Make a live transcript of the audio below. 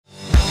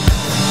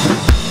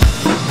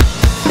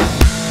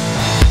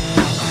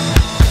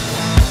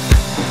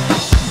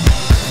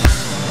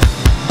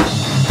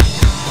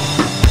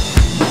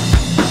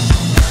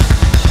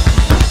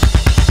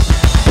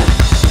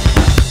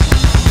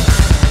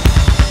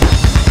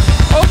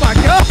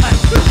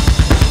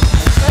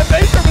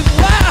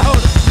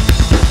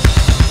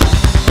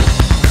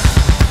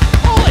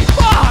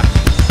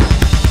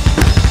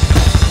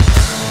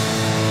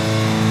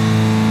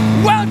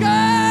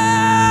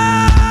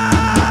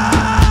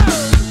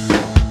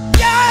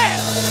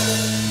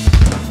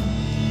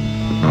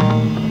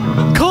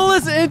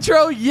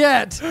intro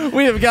yet.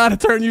 We have got to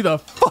turn you the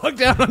fuck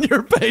down on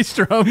your bass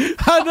drum.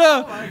 I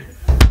know.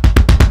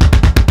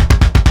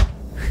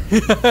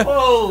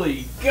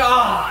 Holy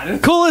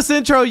God. Coolest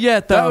intro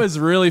yet, though. That was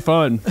really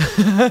fun.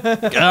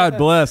 God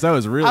bless. That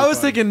was really I was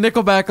fun. thinking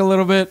Nickelback a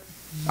little bit.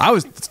 I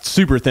was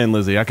super Thin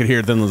Lizzy. I could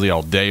hear Thin Lizzy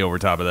all day over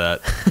top of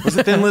that. Was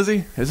it Thin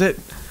Lizzy? Is it?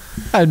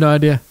 I have no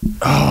idea.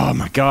 Oh,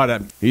 my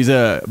God. He's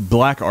a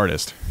black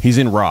artist. He's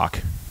in rock.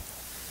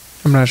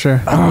 I'm not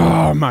sure.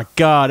 Oh, my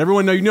God.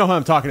 Everyone you know who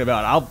I'm talking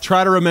about. I'll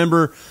try to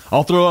remember.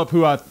 I'll throw up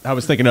who I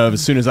was thinking of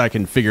as soon as I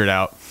can figure it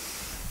out.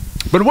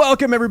 But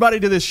welcome, everybody,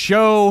 to this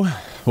show.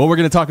 What we're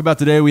going to talk about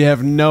today, we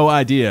have no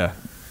idea.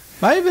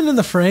 Am I even in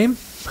the frame?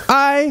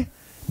 I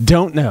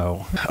don't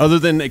know. Other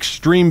than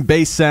extreme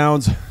bass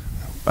sounds.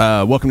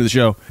 Welcome to the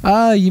show.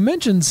 You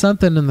mentioned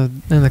something in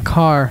the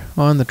car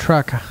on the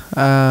truck.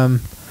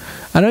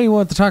 I know you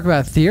want to talk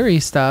about theory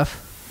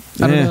stuff.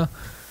 I don't know.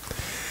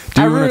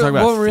 Do you want to talk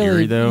about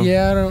theory, though?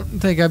 Yeah, I don't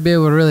think I'd be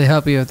able to really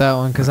help you with that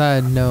one because I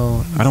had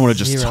no. I don't want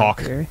to just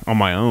talk on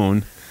my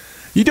own.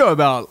 You know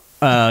about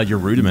your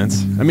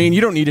rudiments. I mean,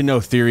 you don't need to know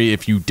theory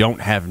if you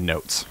don't have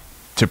notes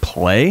to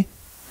play.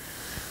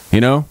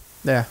 You know?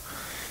 Yeah.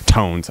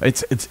 Tones.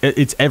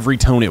 It's every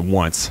tone at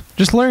once.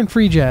 Just learn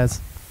free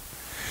jazz.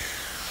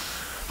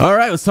 All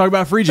right, let's talk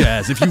about free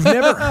jazz. If you've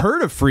never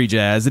heard of free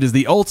jazz, it is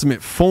the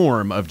ultimate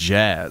form of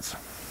jazz.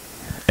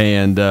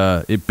 And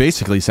it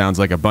basically sounds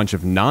like a bunch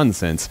of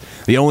nonsense.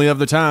 The only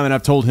other time, and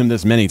I've told him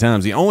this many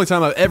times, the only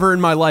time I've ever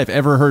in my life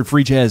ever heard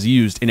free jazz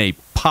used in a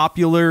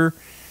popular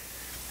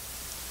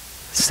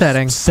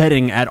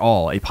setting at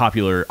all, a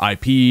popular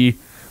IP,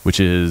 which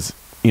is,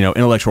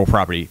 intellectual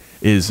property,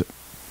 is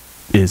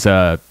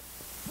dang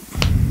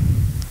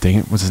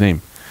it, what's his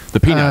name?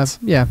 The Peanuts.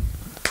 Yeah.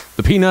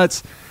 The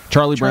Peanuts.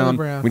 Charlie Brown.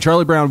 When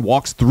Charlie Brown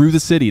walks through the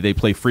city, they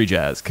play free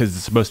jazz because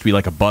it's supposed to be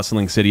like a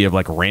bustling city of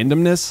like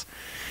randomness.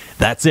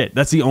 That's it.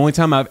 That's the only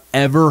time I've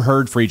ever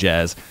heard free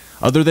jazz,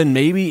 other than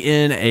maybe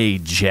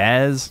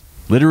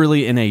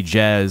literally in a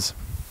jazz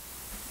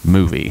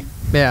movie.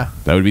 Yeah.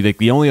 That would be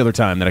the only other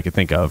time that I could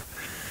think of.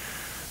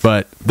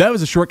 But that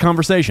was a short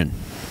conversation.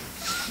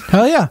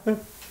 Hell yeah.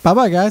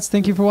 Bye-bye, guys.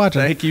 Thank you for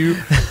watching. Thank you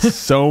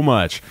so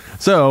much.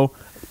 So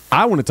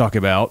I want to talk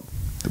about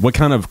what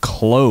kind of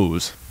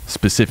clothes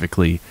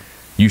specifically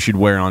you should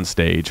wear on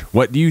stage.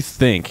 What do you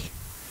think?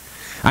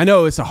 I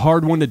know it's a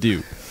hard one to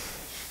do.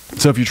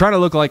 So if you're trying to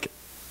look like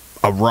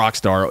a rock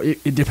star,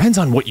 it depends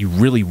on what you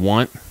really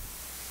want.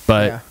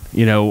 But,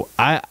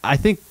 I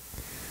think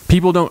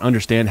people don't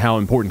understand how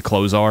important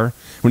clothes are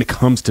when it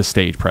comes to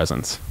stage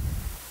presence.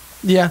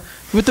 Yeah.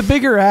 With the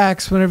bigger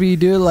acts, whenever you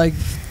do like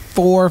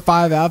 4 or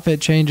 5 outfit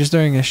changes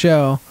during a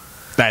show.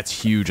 That's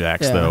huge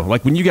acts, though.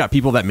 Like when you got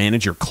people that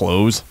manage your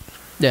clothes.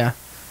 Yeah.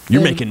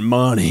 You're making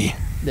money.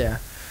 Yeah.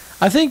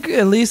 I think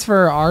at least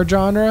for our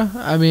genre,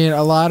 I mean,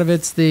 a lot of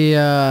it's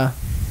the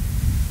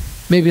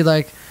maybe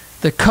like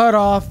the cut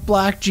off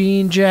black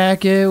jean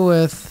jacket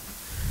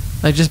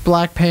with like just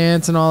black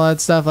pants and all that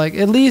stuff. Like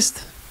at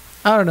least,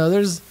 I don't know,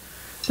 there's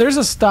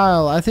a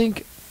style. I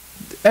think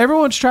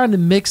everyone's trying to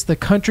mix the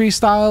country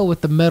style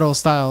with the metal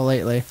style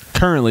lately.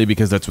 Currently,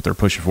 because that's what they're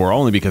pushing for,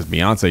 only because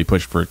Beyonce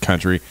pushed for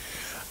country.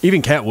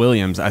 Even Cat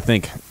Williams, I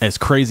think, as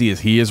crazy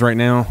as he is right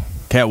now,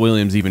 Cat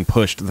Williams even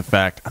pushed the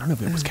fact, I don't know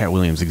if it was Cat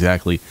Williams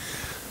exactly.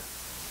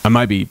 I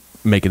might be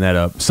making that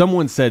up.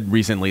 Someone said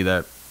recently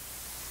that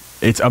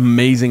it's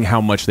amazing how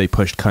much they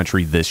pushed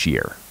country this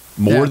year.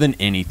 More than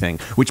anything.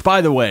 Which,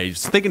 by the way,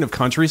 just thinking of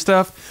country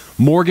stuff,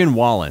 Morgan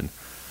Wallen's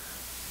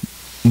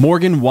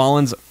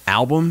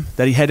album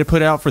that he had to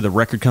put out for the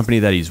record company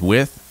that he's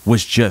with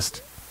was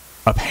just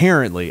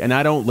apparently, and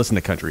I don't listen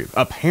to country,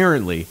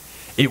 apparently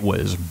it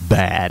was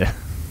bad.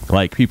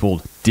 Like,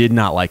 people did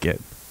not like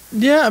it.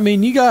 Yeah, I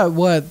mean, you got,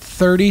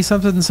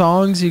 30-something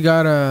songs you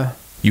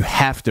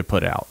have to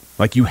put out.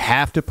 Like, you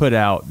have to put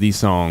out these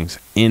songs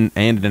in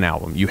an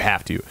album. You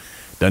have to.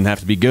 Doesn't have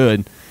to be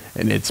good.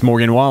 And it's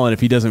Morgan Wallen. If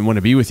he doesn't want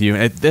to be with you,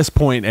 at this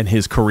point in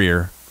his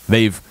career,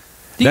 he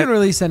can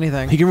release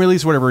anything. He can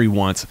release whatever he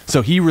wants.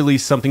 So he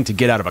released something to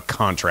get out of a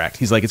contract.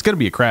 He's like, it's going to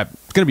be a crap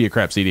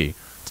CD.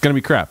 It's going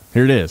to be crap.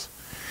 Here it is.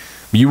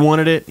 You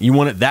wanted it. You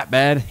want it that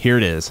bad. Here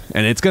it is.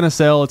 And it's going to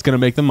sell. It's going to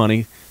make the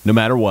money no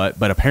matter what.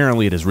 But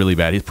apparently it is really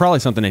bad. It's probably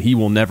something that he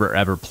will never,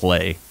 ever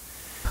play.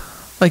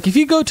 Like, if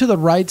you go to the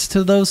rights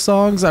to those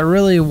songs, I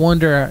really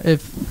wonder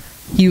if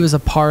he was a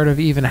part of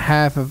even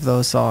half of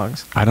those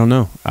songs. I don't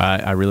know.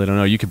 I really don't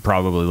know. You could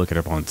probably look it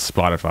up on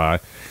Spotify,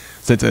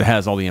 since it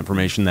has all the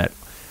information that...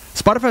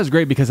 Spotify is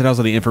great because it has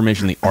all the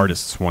information the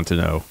artists want to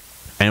know.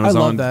 Amazon,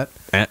 I love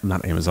that.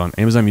 Not Amazon.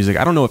 Amazon Music.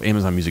 I don't know if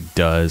Amazon Music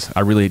does.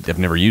 I really have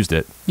never used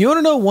it. You want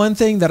to know one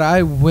thing that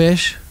I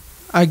wish,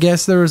 I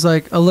guess there was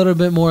like a little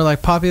bit more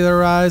like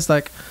popularized?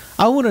 Like,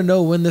 I want to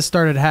know when this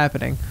started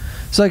happening.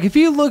 So like if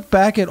you look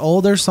back at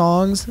older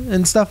songs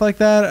and stuff like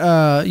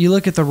that, you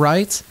look at the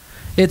rights,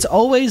 it's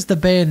always the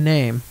band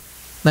name.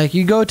 Like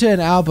you go to an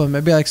album,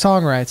 it'd be like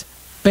Songwrites,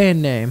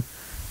 band name,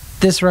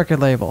 this record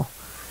label.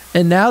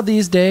 And now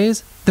these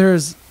days,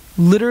 there's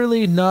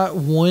literally not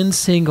one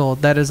single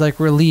that is like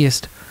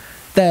released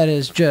that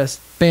is just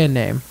band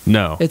name.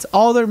 No. It's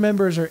all their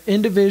members are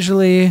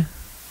individually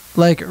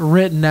like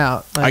written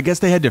out. Like, I guess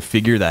they had to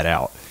figure that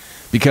out,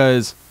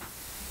 because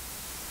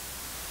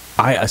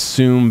I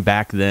assume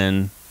back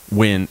then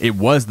when it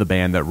was the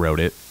band that wrote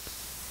it,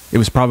 it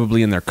was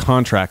probably in their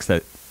contracts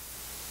that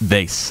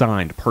they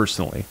signed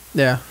personally.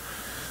 yeah.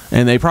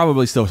 And they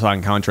probably still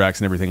sign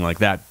contracts and everything like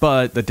that.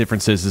 But the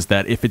difference is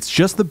that if it's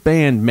just the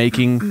band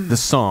making the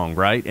song,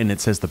 right, and it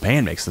says the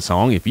band makes the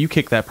song, if you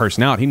kick that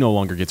person out, he no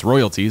longer gets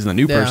royalties, and the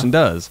new person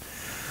does.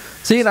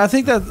 See, and I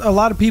think that a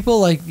lot of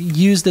people like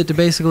used it to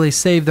basically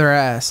save their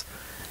ass.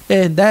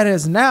 And that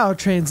has now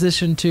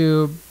transitioned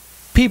to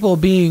people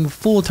being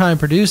full-time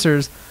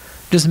producers,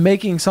 just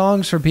making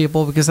songs for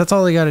people because that's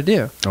all they got to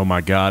do. Oh, my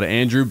God.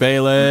 Andrew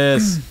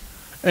Bayless.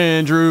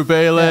 Andrew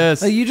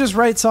Bayless. Yeah. Like, you just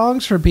write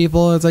songs for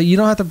people. It's like you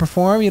don't have to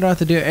perform. You don't have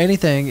to do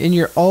anything. And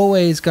you're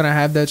always going to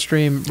have that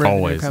stream revenue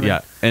Always, coming.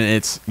 yeah. And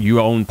it's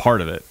you own part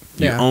of it.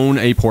 You own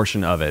a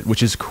portion of it,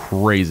 which is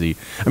crazy.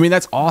 I mean,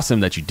 that's awesome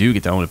that you do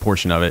get to own a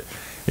portion of it.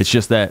 It's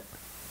just that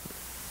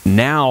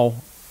now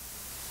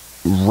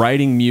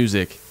writing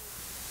music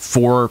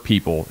for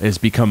people has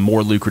become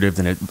more lucrative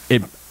than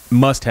it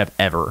must have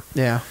ever.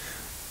 Yeah.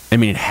 I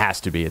mean, it has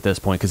to be at this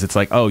point, because it's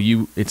like,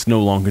 it's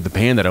no longer the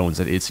band that owns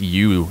it. It's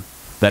you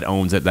that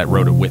owns it, that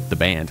wrote it with the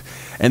band.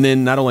 And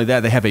then not only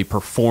that, they have a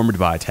performed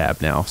by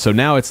tab now. So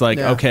now it's like,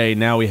 okay,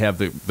 now we have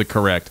the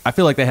correct. I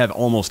feel like they have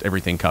almost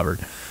everything covered.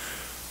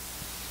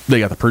 They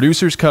got the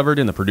producers covered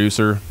and the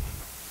producer.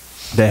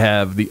 They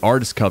have the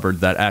artist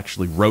covered that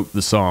actually wrote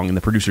the song, and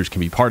the producers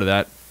can be part of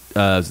that.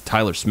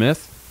 Tyler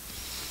Smith.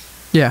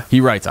 Yeah.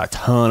 He writes a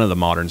ton of the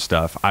modern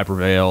stuff. I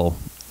Prevail,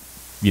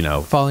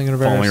 Falling in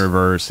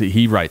Reverse.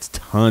 He writes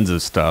tons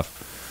of stuff.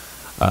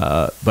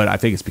 But I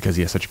think it's because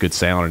he has such a good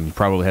sound, and he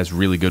probably has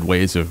really good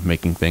ways of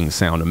making things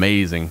sound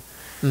amazing.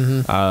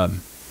 Mm-hmm.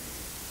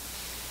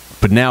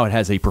 But now it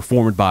has a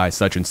performed by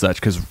such and such,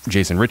 because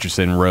Jason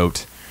Richardson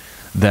wrote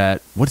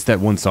that. What's that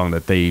one song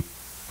that they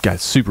got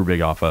super big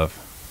off of?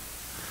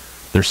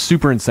 Their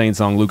super insane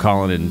song, Luke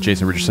Holland and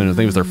Jason Richardson. I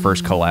think it was their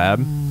first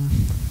collab.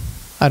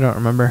 I don't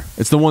remember.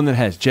 It's the one that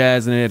has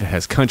jazz in it. It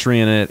has country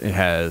in it. It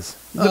has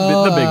the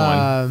big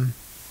one.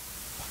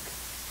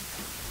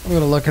 I'm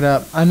going to look it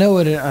up. I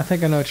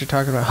think I know what you're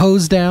talking about.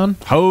 Hose Down.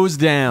 Hose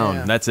Down.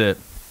 Yeah. That's it.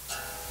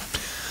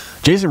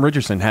 Jason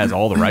Richardson has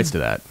all the rights to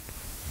that.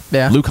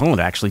 Yeah. Luke Holland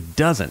actually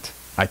doesn't,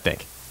 I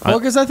think. Well,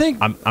 because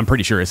I'm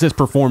pretty sure it says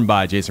performed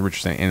by Jason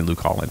Richardson and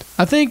Luke Holland.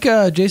 I think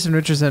Jason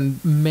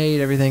Richardson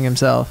made everything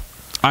himself.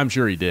 I'm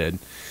sure he did.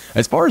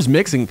 As far as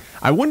mixing,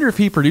 I wonder if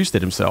he produced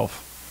it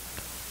himself.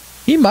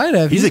 He might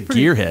have. He's a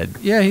gearhead.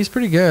 Yeah, he's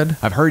pretty good.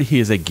 I've heard he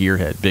is a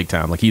gearhead big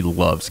time. Like, he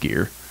loves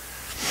gear.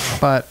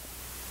 But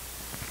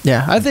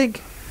yeah, I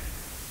think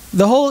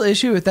the whole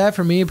issue with that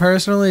for me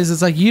personally is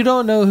it's like you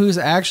don't know who's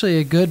actually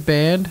a good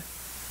band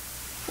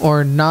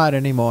or not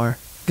anymore.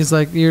 Because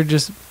like you're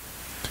just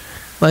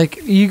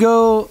like you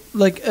go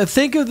like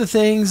think of the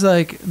things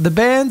like the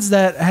bands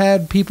that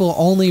had people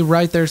only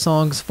write their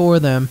songs for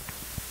them.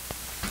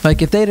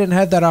 Like if they didn't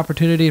have that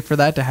opportunity for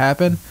that to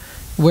happen,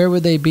 where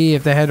would they be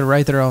if they had to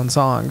write their own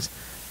songs?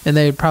 And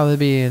they'd probably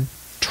be in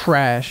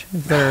trash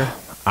if they're.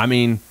 I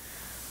mean,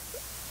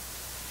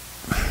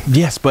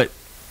 yes, but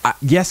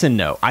yes and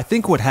no. I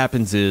think what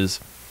happens is,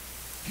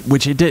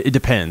 which it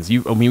depends.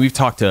 We've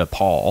talked to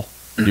Paul.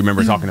 Do you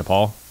remember talking to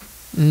Paul?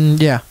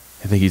 Yeah.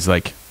 I think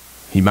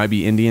he might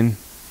be Indian.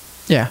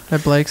 Yeah,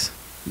 at Blake's.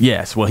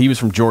 Yes. Well, he was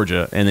from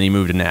Georgia, and then he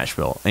moved to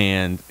Nashville,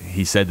 and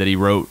he said that he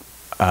wrote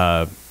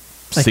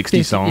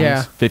 60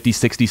 songs, 50,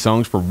 60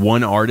 songs for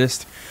one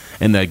artist,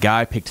 and the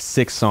guy picked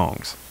 6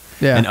 songs.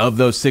 Yeah. And of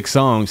those 6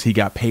 songs, he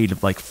got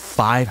paid like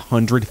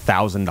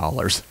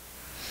 $500,000,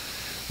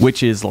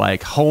 which is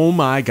like, oh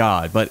my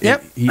God. But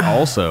he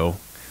also,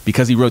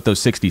 because he wrote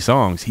those 60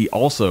 songs, he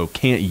also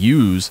can't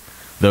use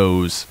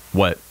those,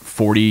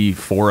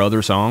 44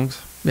 other songs?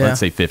 Yeah.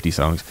 Let's say 50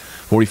 songs.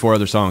 44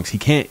 other songs. He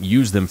can't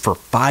use them for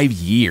 5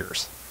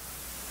 years.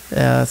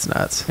 Yeah, that's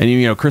nuts.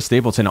 And Chris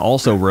Stapleton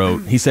also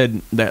wrote. He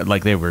said that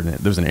there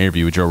was an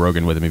interview with Joe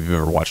Rogan with him. If you've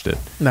ever watched it,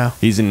 no.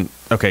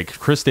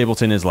 Chris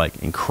Stapleton is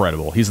like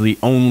incredible. He's the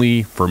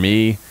only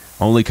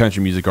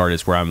country music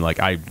artist where I'm like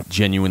I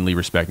genuinely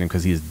respect him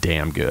because he is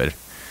damn good.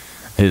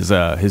 His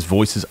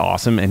voice is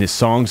awesome, and his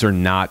songs are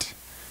not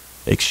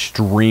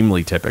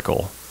extremely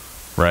typical,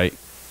 right?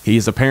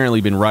 He's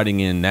apparently been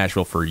writing in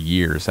Nashville for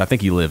years. I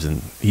think he lived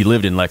in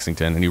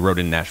Lexington, and he wrote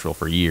in Nashville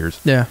for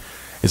years. Yeah.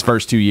 His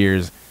first 2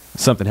 years.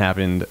 Something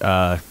happened.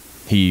 They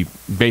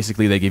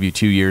give you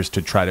 2 years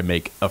to try to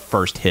make a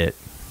first hit,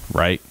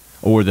 right?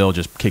 Or they'll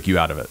just kick you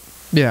out of it.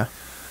 Yeah.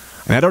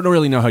 And I don't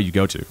really know how you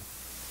go to.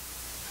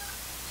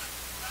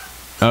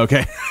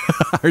 Okay.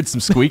 I heard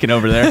some squeaking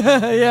over there.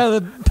 Yeah,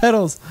 the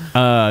pedals.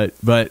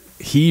 But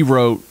he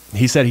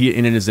said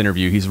in his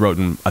interview, he's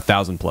written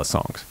 1,000+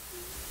 songs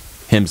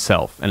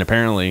himself. And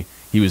apparently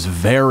he was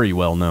very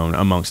well known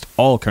amongst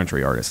all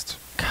country artists.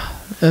 God,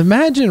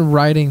 imagine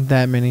writing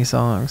that many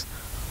songs.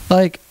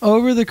 Like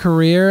over the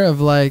career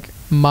of like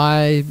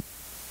my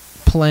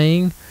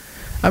playing,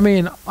 I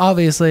mean,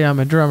 obviously I'm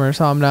a drummer,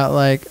 so I'm not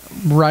like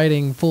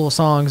writing full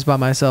songs by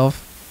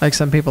myself like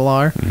some people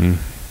are. Mm-hmm.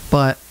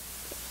 But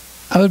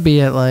I would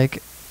be at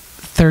like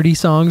 30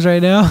 songs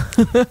right now.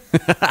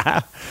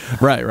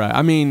 Right.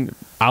 I mean,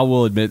 I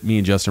will admit, me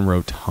and Justin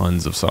wrote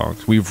tons of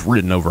songs. We've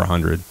written over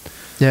 100.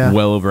 Yeah.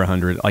 Well over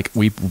 100. Like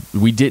we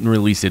didn't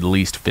release at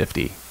least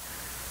 50.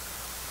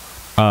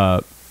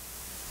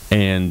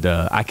 And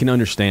I can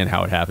understand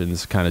how it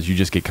happens. Kind of, you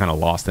just get kind of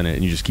lost in it,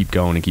 and you just keep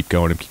going and keep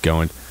going and keep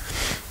going.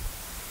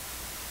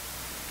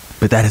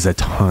 But that is a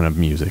ton of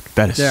music.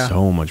 That is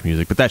so much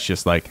music. But that's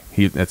just like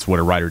that's what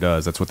a writer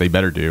does. That's what they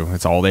better do.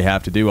 That's all they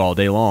have to do all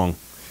day long.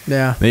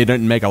 Yeah. They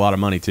don't make a lot of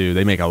money too.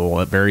 They make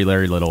very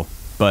little.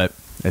 But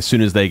as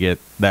soon as they get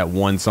that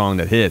one song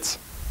that hits,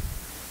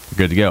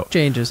 good to go.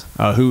 Changes.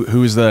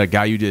 Who's the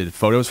guy you did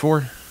photos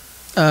for?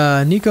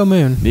 Nico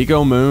Moon.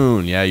 Nico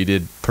Moon. Yeah, you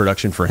did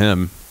production for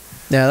him.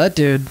 Yeah, that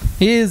dude.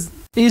 He's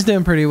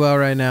doing pretty well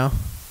right now.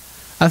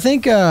 I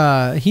think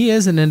he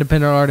is an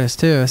independent artist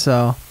too,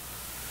 so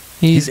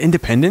he's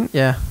independent?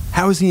 Yeah.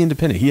 How is he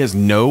independent? He has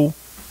no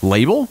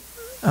label?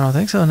 I don't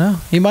think so, no.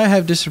 He might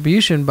have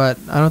distribution, but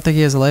I don't think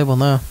he has a label,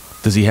 no.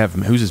 Does he have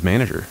who's his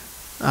manager?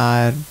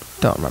 I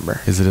don't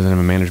remember. Doesn't have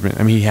a management?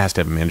 I mean, he has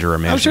to have a manager or a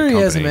management I'm sure he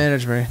company. has a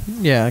management.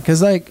 Yeah,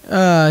 because like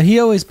he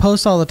always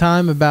posts all the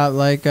time about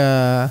like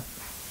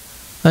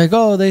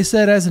oh, they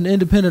said as an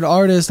independent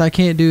artist I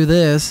can't do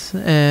this,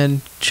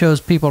 and shows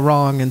people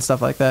wrong and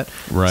stuff like that.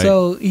 Right.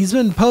 So he's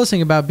been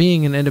posting about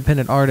being an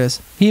independent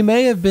artist. He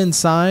may have been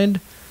signed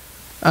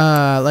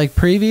like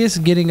previous,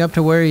 getting up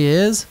to where he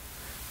is,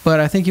 but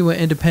I think he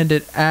went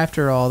independent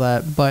after all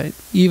that. But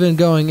even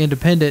going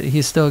independent,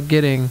 he's still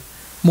getting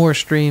more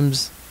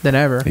streams than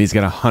ever. He's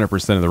got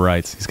 100% of the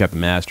rights. He's got the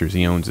masters.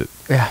 He owns it.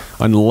 Yeah.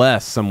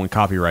 Unless someone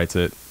copyrights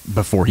it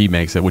before he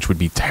makes it, which would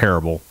be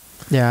terrible.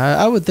 Yeah,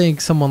 I would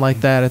think someone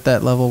like that at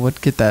that level would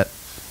get that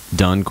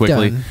done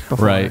quickly. done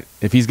before. Right.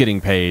 If he's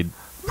getting paid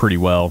pretty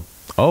well.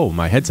 Oh,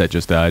 my headset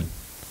just died.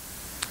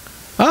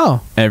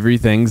 Oh.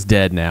 Everything's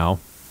dead now.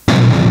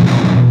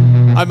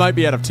 I might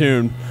be out of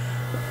tune,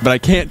 but I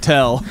can't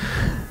tell.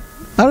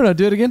 I don't know.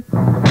 Do it again.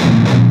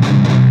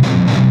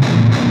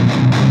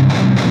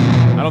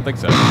 I don't think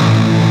so. Ooh,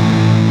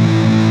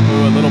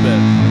 a little bit.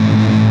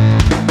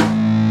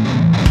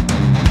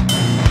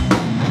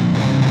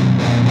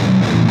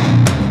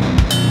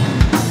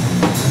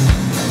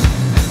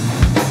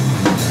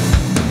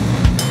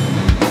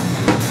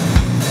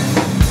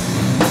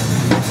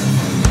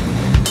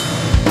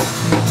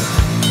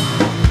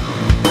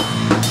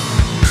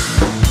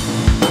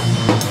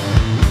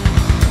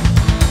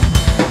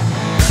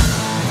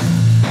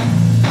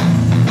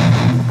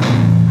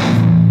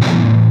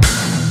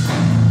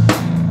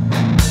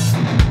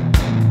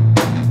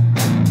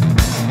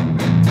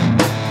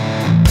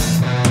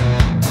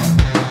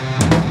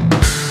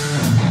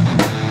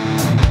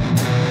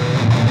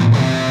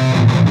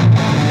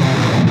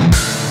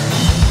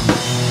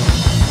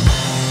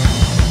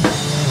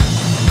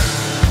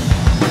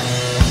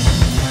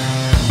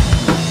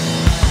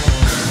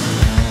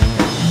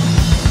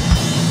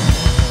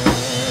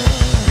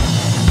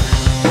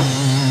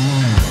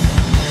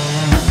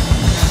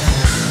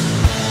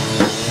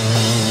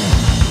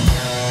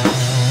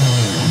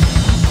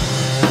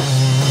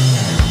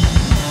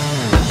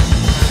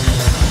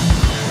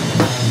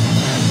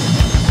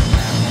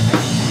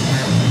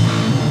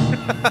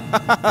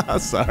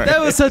 Sorry. That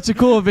was such a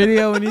cool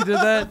video when you did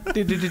that. Do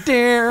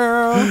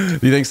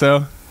you think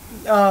so?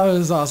 Oh, it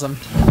was awesome.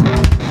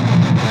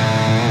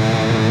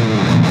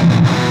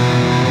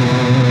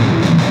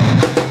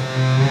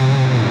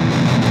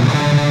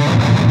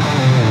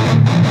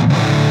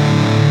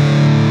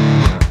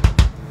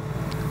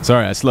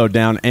 Sorry, I slowed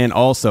down, and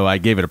also I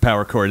gave it a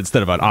power chord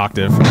instead of an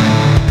octave.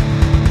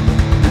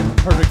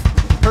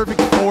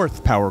 Perfect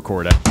fourth power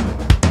chord.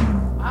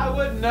 I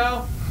wouldn't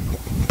know.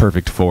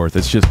 Perfect fourth.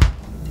 It's just...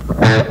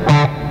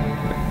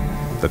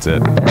 That's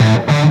it.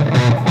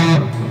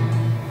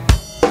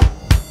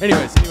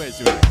 Anyways.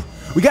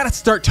 We got to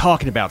start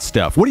talking about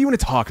stuff. What do you want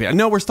to talk about?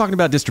 No, we're talking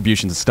about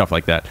distributions and stuff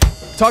like that.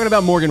 Talking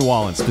about Morgan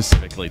Wallen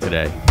specifically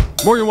today.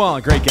 Morgan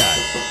Wallen, great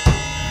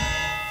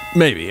guy.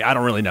 Maybe. I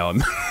don't really know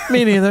him.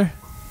 Me neither.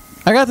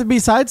 I got to be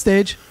side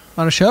stage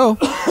on a show.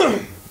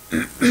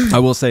 I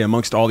will say,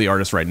 amongst all the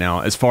artists right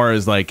now, as far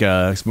as like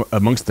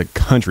amongst the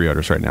country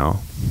artists right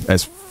now,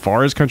 as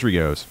far as country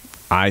goes,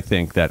 I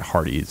think that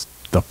Hardy is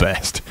the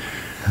best.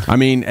 I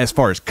mean, as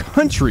far as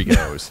country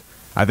goes,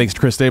 I think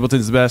Chris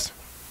Stapleton's the best.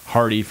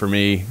 Hardy for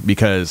me,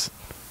 because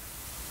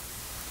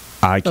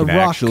I can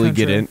actually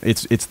country. get in.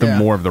 It's the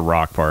more of the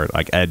rock part.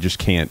 Like, I just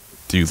can't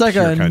do. It's like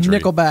pure a country.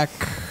 Nickelback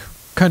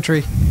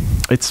country.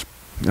 It's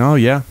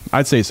yeah,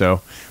 I'd say so.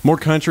 More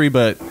country,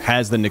 but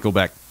has the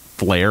Nickelback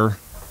flair.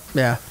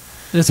 Yeah.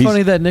 It's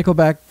funny that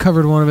Nickelback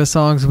covered one of his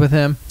songs with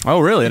him. Oh,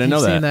 really? I didn't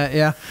know that. Seen that,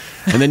 yeah.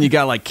 And then you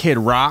got like Kid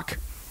Rock,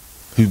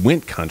 who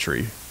went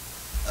country.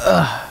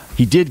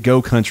 He did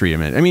go country.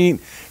 I mean,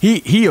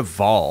 he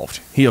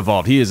evolved. He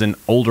is an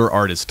older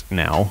artist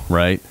now,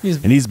 right?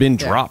 And he's been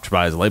dropped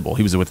by his label.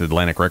 He was with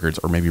Atlantic Records,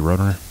 or maybe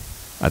Roadrunner.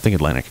 I think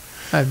Atlantic.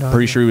 I have no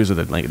Pretty idea. sure he was with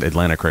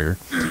Atlantic Records.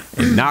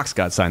 And Knox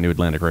got signed to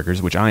Atlantic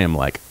Records, which I am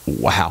like,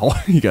 wow.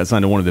 He got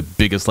signed to one of the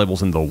biggest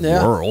labels in the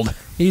world.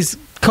 He's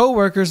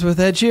co-workers with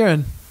Ed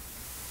Sheeran.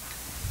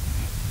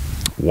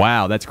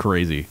 Wow, that's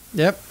crazy.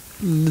 Yep.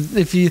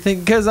 If you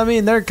think, because I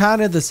mean, they're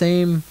kind of the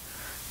same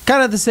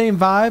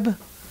vibe,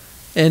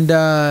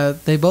 and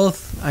they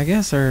both, I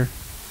guess, are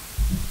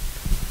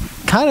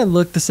kind of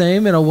look the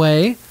same in a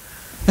way.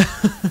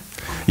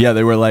 Yeah,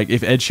 they were like,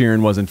 if Ed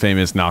Sheeran wasn't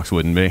famous, Knox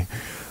wouldn't be.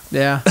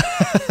 Yeah.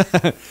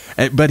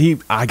 But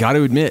I got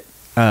to admit,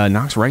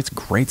 Knox writes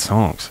great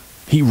songs.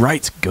 He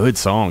writes good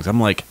songs. I'm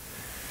like,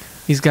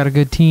 He's got a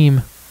good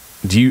team.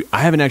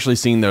 I haven't actually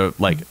seen the,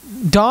 like,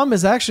 Dom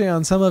is actually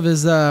on some of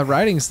his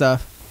writing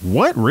stuff.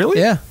 what? Really?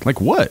 Yeah.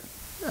 Like what?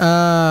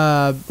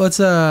 What's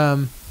I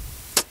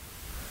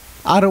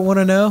don't want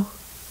to know.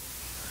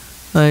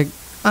 Like,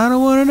 I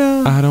don't want to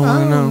know. I don't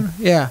wanna know.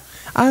 Yeah.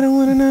 I don't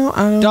want to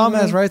know. Dom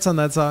has rights on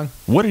that song.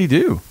 What did he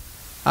do?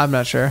 I'm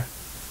not sure.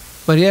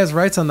 But he has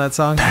rights on that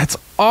song. That's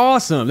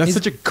awesome. That's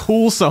such a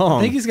cool song.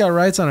 I think he's got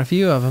rights on a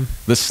few of them.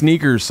 The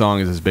Sneakers song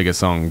is his biggest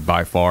song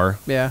by far.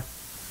 Yeah.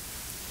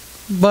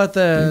 But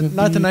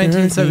not the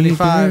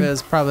 1975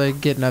 is probably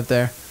getting up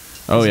there.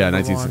 Oh, yeah.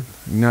 Number 19,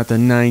 not the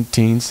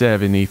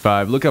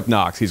 1975. Look up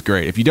Knox. He's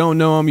great. If you don't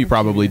know him, you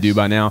probably do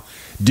by now.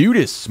 Dude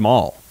is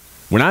small.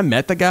 When I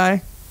met the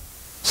guy,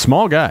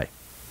 small guy.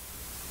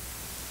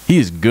 He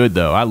is good,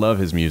 though. I love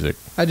his music.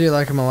 I do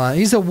like him a lot.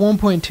 He's at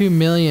 1.2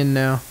 million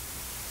now.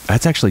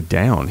 That's actually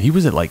down. He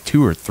was at like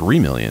 2 or 3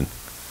 million.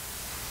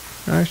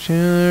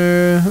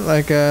 Actually,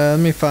 let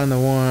me find the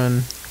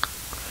one.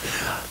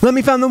 Let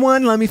me find the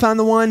one. Let me find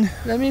the one.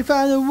 Let me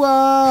find the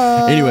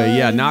one. Anyway,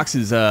 yeah, Knox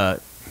is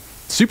a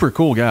super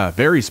cool guy.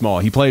 Very small.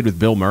 He played with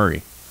Bill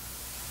Murray.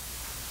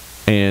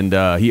 And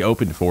he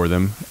opened for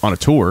them on a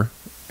tour.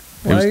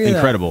 It was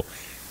incredible.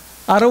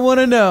 I don't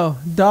want to know.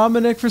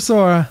 Dominic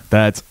Forsora.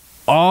 That's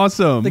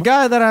awesome. The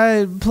guy that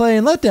I play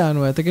in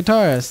Letdown with, the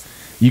guitarist.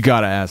 You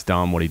got to ask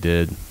Dom what he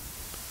did.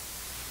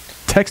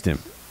 Text him.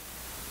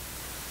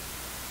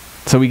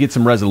 So we get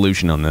some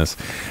resolution on this.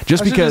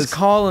 Just because. Just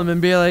call him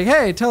and be like,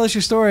 hey, tell us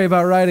your story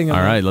about writing them.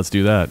 All right, let's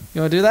do that.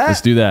 You want to do that?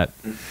 Let's do that.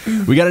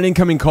 We got an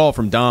incoming call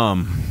from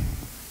Dom.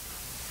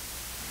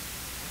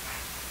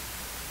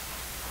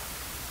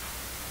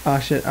 Oh,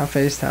 shit. I'll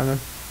FaceTime him.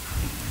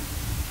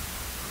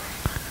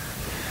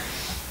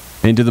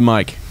 Into the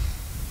mic.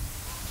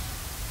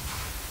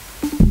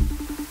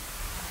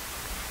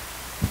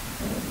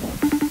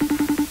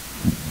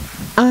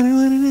 I don't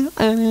want to know.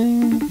 I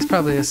don't. He's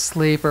probably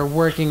asleep or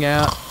working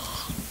out.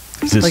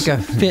 He's just, like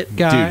a fit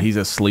guy. Dude, he's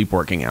asleep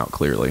working out,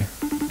 clearly.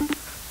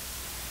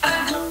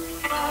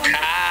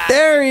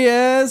 There he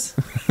is.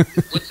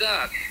 What's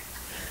up?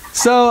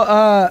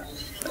 So,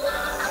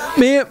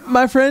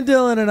 my friend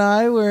Dylan and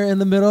I were in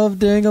the middle of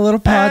doing a little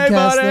podcast Hey,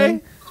 buddy.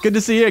 thing. Good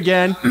to see you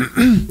again.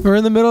 We're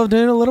in the middle of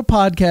doing a little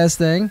podcast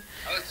thing.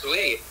 Oh,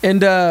 sweet.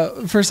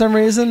 And for some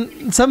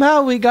reason,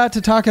 somehow we got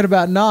to talking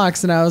about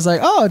Knox, and I was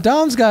like, oh,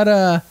 Dom's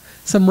got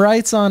some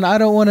rights on I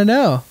Don't Want to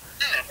Know.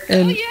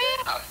 And Oh, yeah.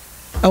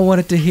 I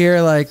wanted to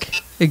hear,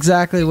 like,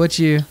 exactly what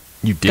you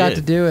You got did.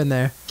 to do in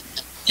there.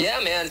 Yeah,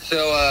 man.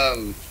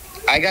 So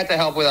I got to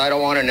help with I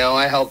Don't Want to Know.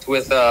 I helped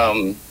with,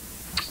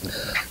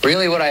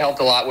 really what I helped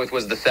a lot with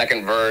was the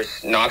second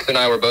verse. Knox and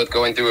I were both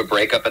going through a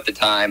breakup at the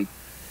time.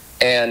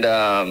 And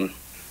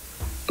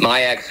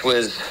my ex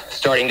was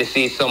starting to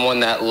see someone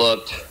that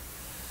looked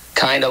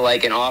kind of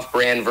like an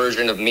off-brand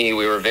version of me.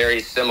 We were very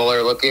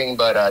similar looking,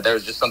 but there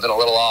was just something a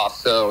little off.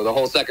 So the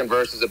whole second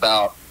verse is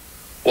about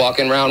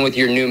walking around with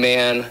your new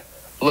man,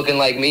 looking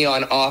like me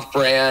on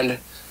off-brand,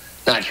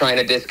 not trying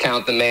to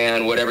discount the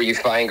man, whatever you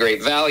find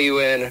great value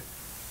in.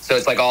 So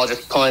it's like all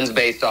just puns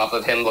based off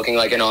of him looking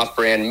like an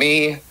off-brand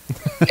me.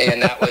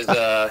 And that was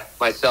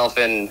myself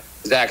and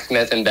Zach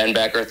Smith and Ben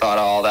Becker thought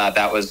of all that.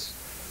 That was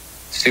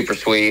super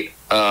sweet.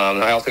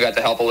 I also got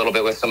to help a little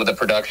bit with some of the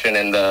production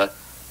and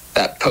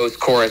that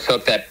post-chorus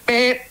hook, that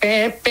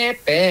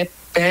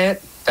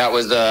that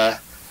was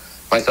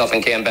myself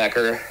and Cam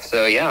Becker.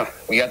 So yeah,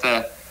 we got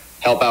to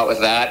help out with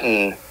that,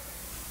 and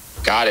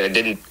got it. I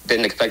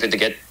didn't expect it to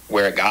get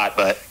where it got,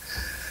 but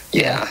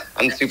yeah,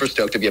 I'm super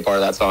stoked to be a part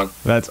of that song.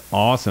 That's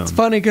awesome. It's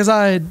funny because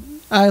I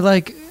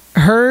like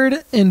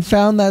heard and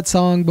found that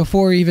song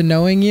before even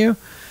knowing you.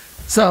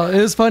 So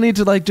it was funny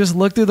to like just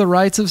look through the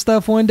rights of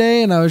stuff one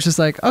day, and I was just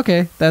like,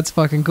 okay, that's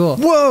fucking cool.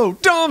 Whoa,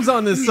 Dom's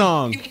on this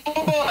song.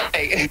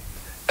 Boy,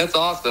 that's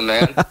awesome,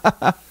 man.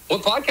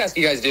 What podcast are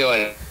you guys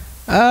doing?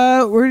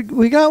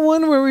 We got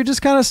one where we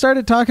just kind of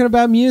started talking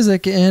about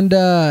music, and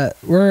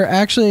we're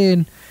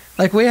actually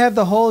like we have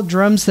the whole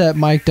drum set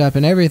mic'd up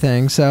and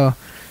everything. So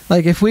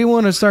like if we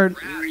want to start,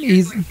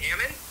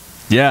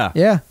 Yeah.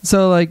 yeah.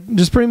 So like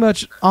just pretty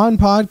much on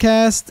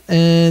podcast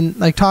and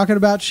like talking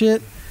about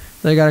shit.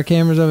 They got our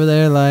cameras over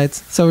there,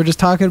 lights. So we're just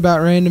talking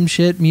about random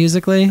shit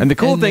musically. And the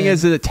cool thing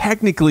is that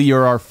technically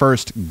you're our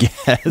first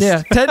guest.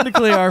 Yeah,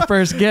 technically our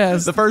first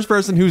guest. The first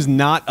person who's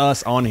not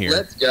us on here.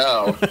 Let's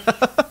go.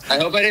 I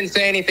hope I didn't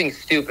say anything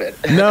stupid.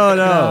 No.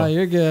 No,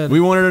 you're good. We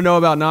wanted to know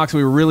about Knox.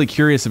 We were really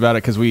curious about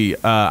it because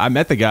I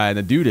met the guy, and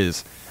the dude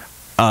is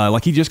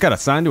like he just got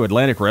assigned to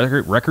Atlantic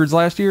Records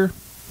last year.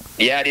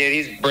 Yeah, dude,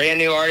 he's a brand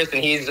new artist,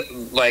 and he's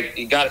like,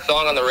 he got a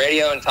song on the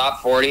radio in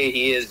top 40.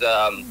 He is,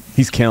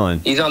 he's killing.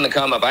 He's on the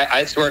come up.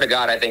 I swear to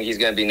God, I think he's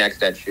going to be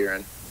next Ed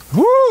Sheeran.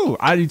 Woo!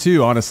 I do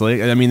too,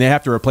 honestly. I mean, they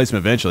have to replace him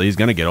eventually. He's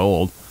going to get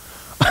old.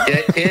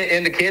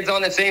 And the kid's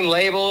on the same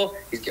label.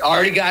 He's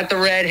already got the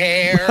red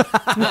hair.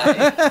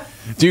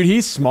 Dude,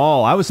 he's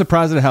small. I was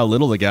surprised at how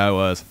little the guy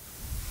was.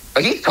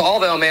 But he's tall,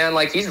 though, man.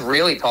 Like, he's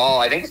really tall.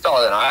 I think he's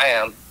taller than I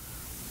am.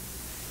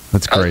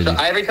 That's crazy.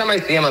 Every time I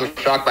see him, I'm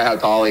shocked by how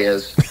tall he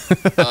is.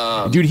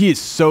 Dude, he is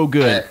so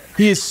good.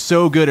 He is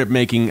so good at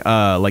making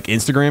like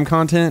Instagram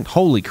content.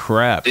 Holy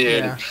crap.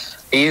 Dude, Yeah.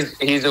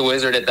 he's a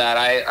wizard at that.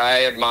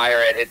 I admire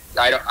it.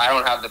 I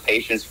don't have the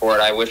patience for it.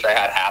 I wish I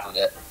had half of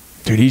it.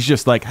 Dude, he's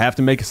just like, have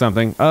to make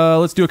something.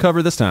 Let's do a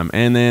cover this time.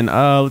 And then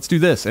let's do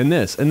this and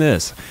this and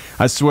this.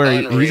 I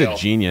swear, he's a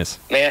genius.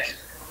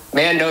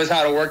 Man knows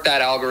how to work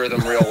that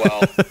algorithm real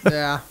well.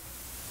 Yeah.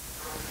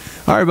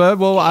 All right, bud.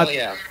 Well,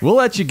 yeah. we'll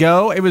let you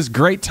go. It was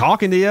great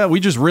talking to you.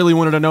 We just really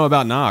wanted to know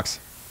about Knox.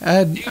 Dude,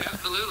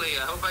 absolutely.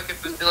 I hope I can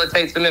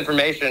facilitate some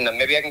information.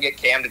 Maybe I can get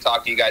Cam to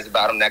talk to you guys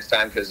about him next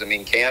time, because, I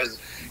mean, Cam's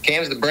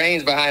the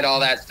brains behind all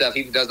that stuff.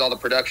 He does all the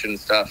production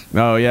stuff.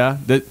 Oh, yeah?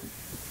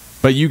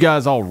 But you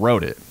guys all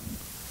wrote it.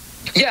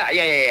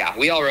 Yeah.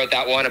 We all wrote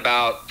that one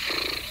about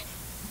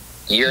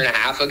a year and a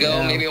half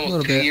ago, Yeah, maybe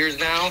almost 2 years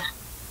now,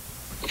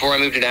 before I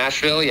moved to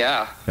Nashville.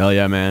 Yeah. Hell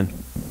yeah, man.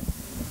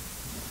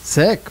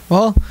 Sick.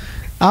 Well,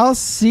 I'll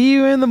see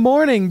you in the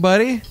morning,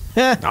 buddy.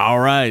 All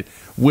right.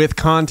 With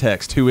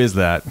context, who is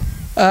that?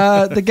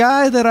 The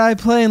guy that I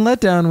play in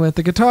Letdown with,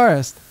 the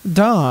guitarist,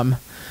 Dom.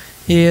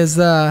 He is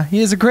a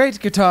great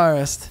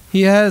guitarist.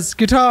 He has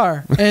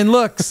guitar and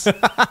looks.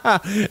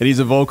 And he's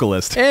a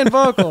vocalist. And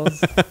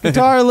vocals.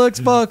 Guitar, looks,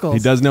 vocals. He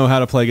does know how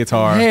to play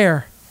guitar.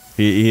 Hair.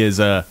 He is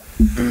a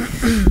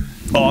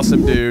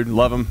awesome dude.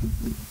 Love him.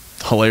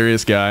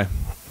 Hilarious guy.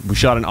 We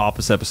shot an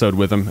Office episode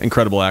with him.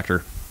 Incredible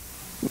actor.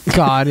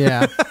 God,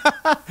 yeah.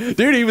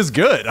 Dude, he was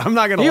good. I'm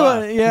not gonna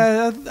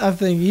lie. I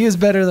think he was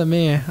better than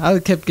me. I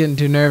kept getting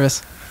too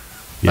nervous.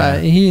 Yeah.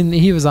 But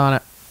he was on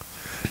it.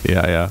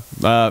 Yeah.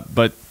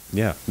 But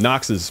yeah,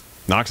 Knox is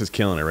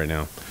killing it right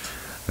now.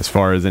 As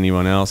far as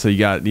anyone else, do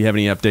you have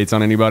any updates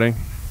on anybody?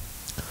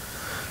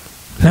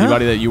 No.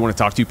 Anybody that you want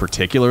to talk to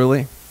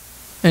particularly?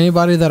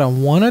 Anybody that I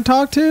want to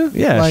talk to?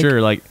 Yeah,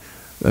 sure. Like,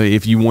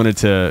 if you wanted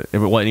to,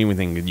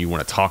 anything that you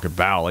want to talk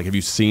about, like, have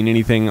you seen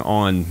anything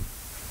on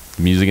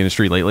the music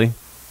industry lately?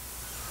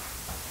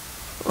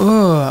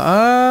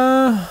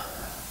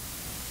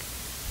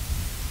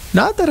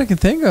 Not that I can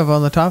think of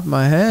on the top of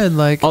my head.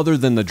 Like, Other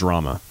than the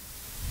drama.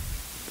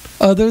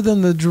 other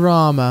than the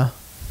drama.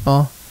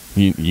 Oh,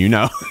 You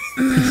know.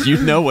 You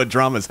know what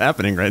drama's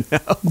happening right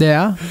now.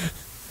 yeah.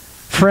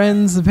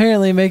 Friends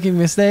apparently making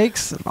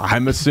mistakes.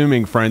 I'm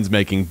assuming friends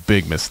making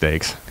big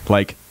mistakes.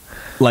 Like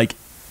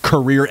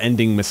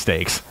career-ending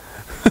mistakes.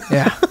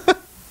 Yeah.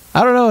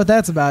 I don't know what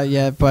that's about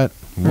yet, but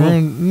we're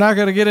not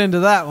going to get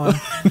into that one.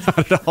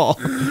 Not at all.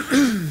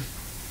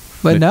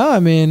 But no, I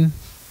mean,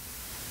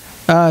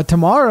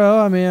 tomorrow,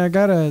 I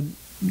got a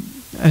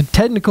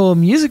technical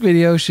music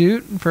video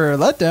shoot for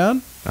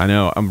Letdown. I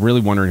know. I'm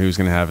really wondering who's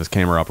going to have his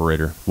camera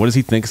operator. What does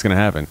he think is going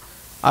to happen?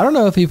 I don't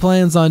know if he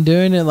plans on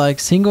doing it like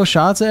single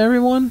shots of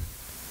everyone,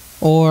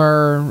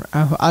 or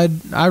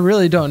I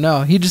really don't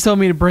know. He just told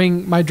me to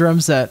bring my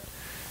drum set.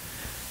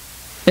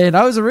 And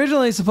I was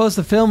originally supposed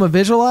to film a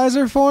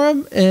visualizer for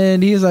him,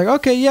 and he's like,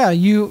 okay, yeah,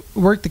 you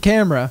work the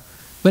camera.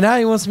 But now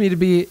he wants me to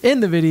be in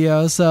the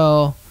video,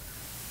 so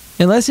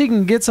unless he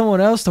can get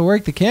someone else to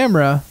work the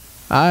camera,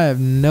 I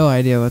have no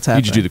idea what's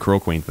happening. You just do the Crow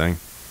Queen thing.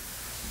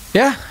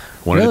 Yeah.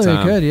 One really, at a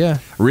time. Good, yeah.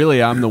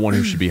 Really, I'm the one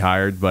who should be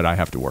hired, but I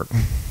have to work.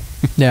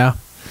 Yeah.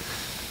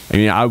 I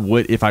mean, I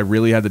would, if I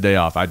really had the day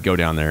off, I'd go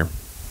down there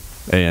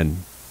and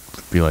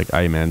be like,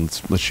 hey, man,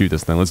 let's shoot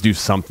this thing. Let's do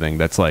something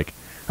that's like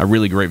a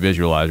really great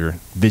visualizer.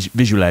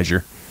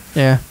 Visualizer.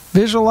 Yeah.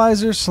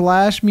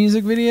 Visualizer /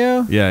 music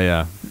video.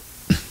 Yeah.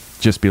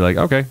 Just be like,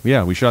 okay,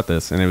 yeah, we shot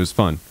this, and it was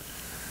fun.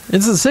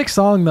 It's a sick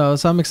song, though,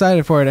 so I'm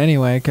excited for it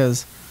anyway,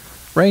 because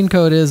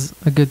Raincoat is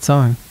a good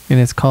song, and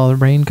it's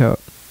called Raincoat.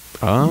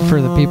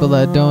 For the people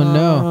that don't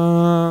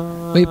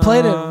know. We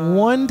played it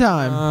one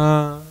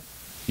time.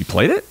 You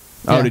played it?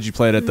 Yeah. Oh, did you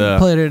play it at the...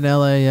 Played it in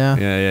L.A., yeah.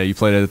 Yeah, you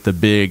played it at the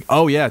big...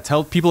 Oh, yeah,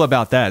 tell people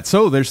about that.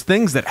 So there's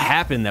things that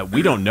happen that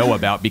we don't know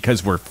about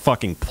because we're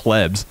fucking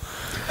plebs.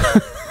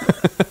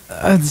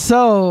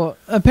 So,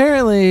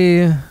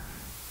 apparently,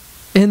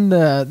 in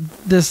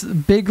this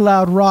big,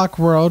 loud rock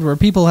world where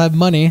people have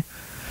money,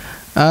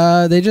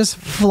 they just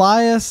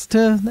fly us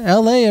to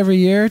L.A. every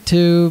year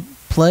to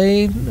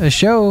play a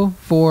show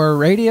for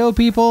radio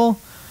people.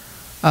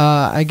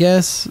 I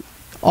guess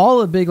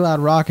all of Big Loud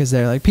Rock is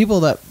there. Like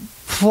people that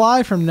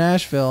fly from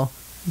Nashville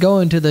go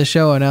into the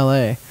show in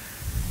LA,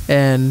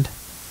 and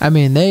I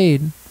mean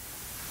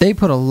they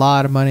put a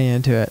lot of money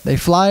into it. They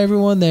fly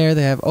everyone there.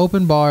 They have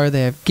open bar.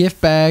 They have gift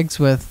bags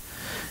with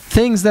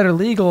things that are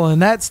legal in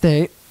that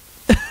state.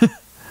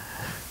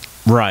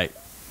 Right.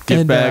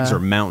 Gift bags or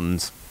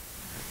mountains.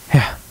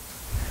 Yeah.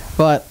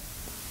 But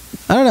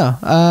I don't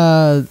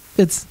know.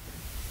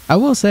 I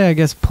will say, I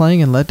guess playing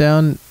in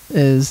Letdown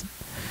is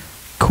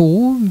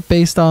cool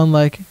based on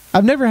like,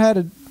 I've never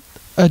had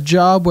a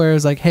job where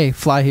it's like, hey,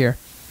 fly here.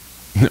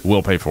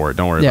 We'll pay for it.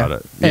 Don't worry about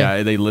it. Hey,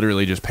 yeah, they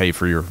literally just pay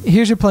for your...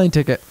 Here's your plane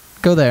ticket.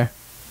 Go there.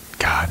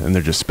 God, and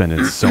they're just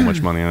spending so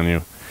much money on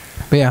you.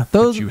 But yeah,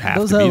 those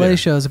LA there.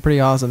 shows are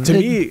pretty awesome. To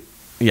me,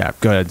 yeah,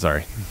 go ahead,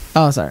 sorry.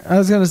 Oh, sorry. I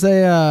was going to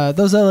say,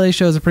 those LA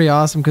shows are pretty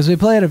awesome because we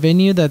play at a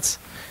venue that's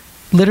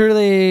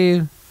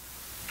literally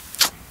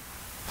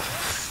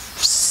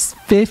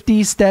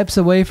 50 steps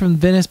away from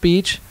Venice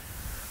Beach.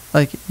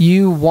 Like,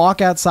 you walk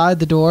outside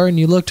the door and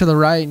you look to the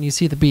right and you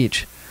see the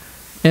beach.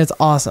 And it's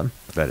awesome.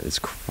 That is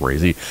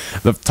crazy.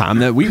 The time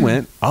that we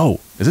went,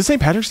 is it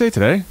St. Patrick's Day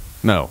today?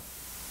 No.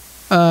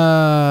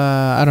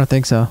 I don't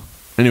think so.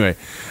 Anyway,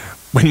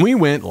 when we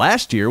went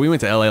last year, we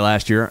went to LA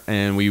last year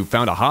and we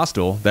found a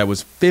hostel that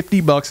was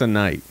 $50 a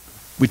night,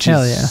 which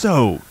is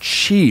so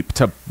cheap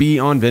to be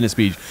on Venice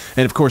Beach.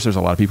 And of course, there's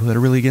a lot of people that are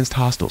really against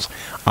hostels.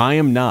 I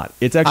am not.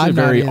 It's actually a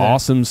very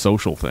awesome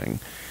social thing.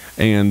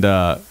 And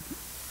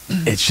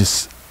it's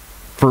just,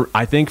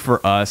 I think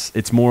for us,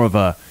 it's more of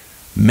a,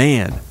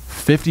 man,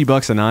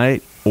 $50 a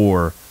night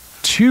or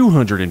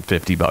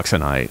 $250 a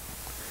night.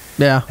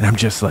 Yeah. And I'm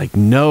just like,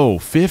 no,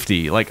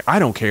 50. Like, I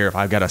don't care if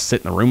I've got to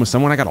sit in the room with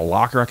someone. I got a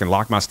locker. I can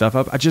lock my stuff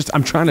up.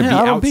 I'm trying to be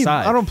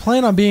outside. I don't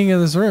plan on being in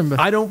this room. But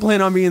I don't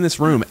plan on being in this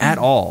room at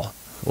all.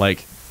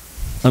 Like,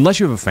 unless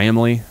you have a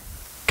family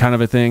kind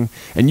of a thing,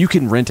 and you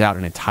can rent out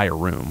an entire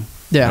room.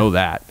 Yeah. Know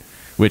that.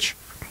 Which,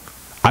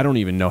 I don't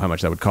even know how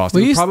much that would cost.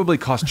 It would probably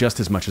cost just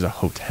as much as a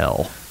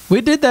hotel.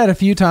 We did that a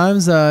few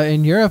times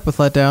in Europe with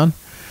Letdown.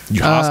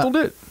 You hosteled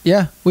it?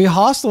 Yeah, we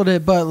hosteled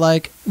it, but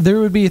like there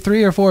would be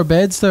 3 or 4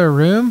 beds to a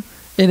room,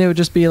 and it would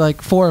just be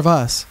like 4 of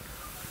us.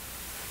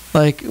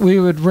 Like we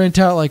would rent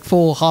out like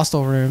full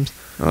hostel rooms.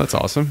 Oh, that's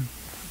awesome.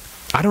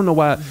 I don't know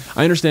why.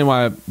 I understand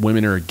why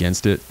women are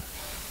against it.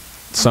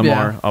 Some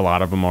are, a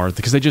lot of them are,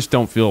 because they just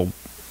don't feel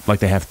like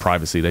they have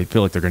privacy. They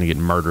feel like they're going to get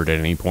murdered at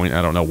any point.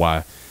 I don't know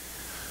why.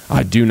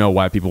 I do know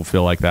why people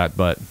feel like that,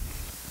 but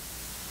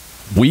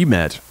we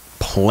met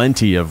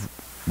plenty of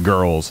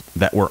girls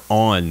that were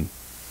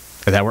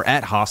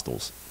at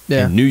hostels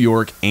in New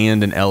York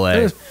and in LA.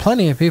 There's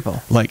plenty of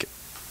people. Like,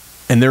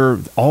 and there are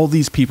all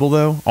these people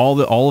though,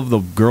 all of the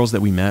girls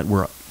that we met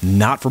were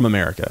not from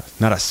America.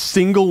 Not a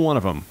single one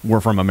of them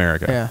were from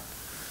America. Yeah.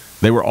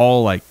 They were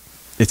all like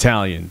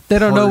Italian. They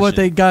don't know what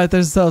they got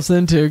themselves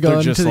into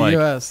going to the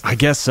US. I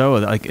guess so.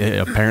 Like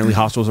apparently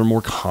hostels are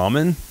more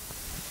common.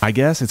 I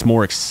guess it's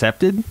more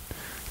accepted.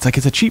 It's like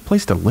it's a cheap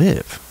place to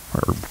live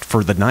or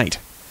for the night.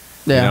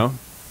 Yeah. You know?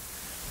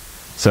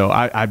 So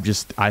I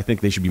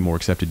think they should be more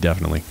accepted,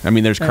 definitely. I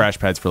mean, there's crash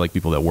pads for like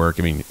people that work.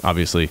 I mean,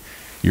 obviously,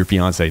 your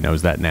fiance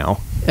knows that now.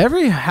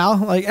 Every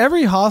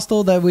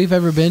hostel that we've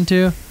ever been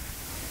to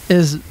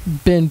has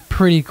been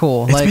pretty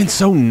cool. It's been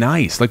so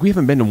nice. Like we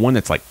haven't been to one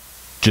that's like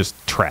just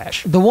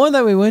trash. The one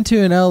that we went to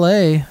in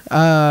LA,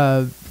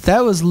 that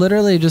was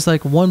literally just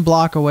like 1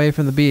 block away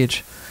from the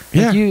beach.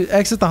 Yeah. Like you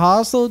exit the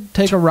hostel,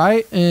 take a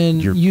right,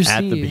 and you're you at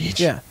see the beach.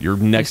 Yeah, you're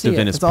next to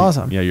Venice. It's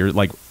awesome. Yeah, you're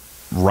like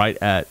right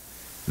at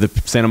the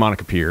Santa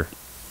Monica Pier.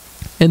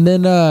 And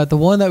then the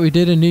one that we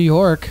did in New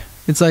York,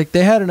 it's like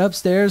they had an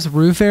upstairs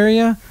roof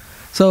area,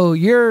 so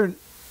you're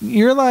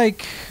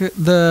like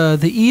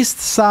the east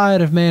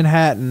side of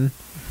Manhattan,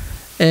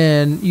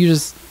 and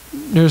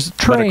there's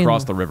train right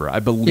across the river. I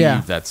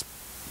believe that's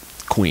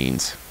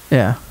Queens.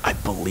 Yeah, I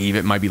believe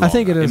it might be. Long I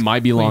think it is. It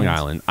might be Long Queens.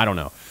 Island. I don't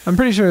know. I'm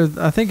pretty sure.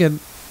 I think it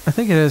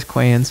is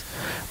Queens,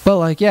 but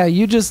like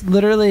you just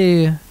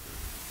literally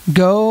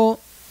go,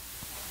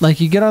 like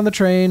you get on the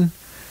train,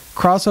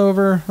 cross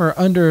over or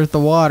under the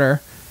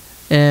water,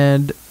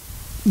 and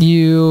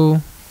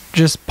you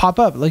just pop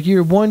up. Like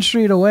you're 1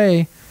 street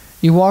away.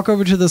 You walk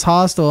over to this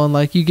hostel and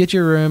like you get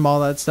your room, all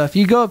that stuff.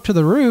 You go up to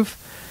the roof,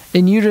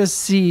 and you just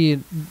see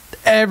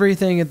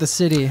everything at the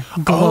city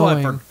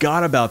glowing. Oh, I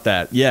forgot about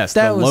that. Yes,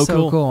 that the was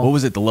local. so cool. What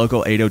was it? The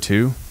local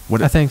 802.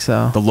 I think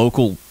so. The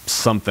local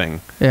something.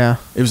 Yeah.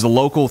 It was the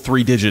local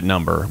 3-digit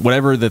number,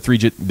 whatever the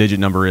 3-digit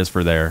number is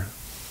for there.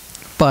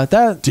 But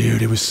that,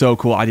 dude, it was so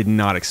cool. I did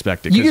not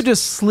expect it. You could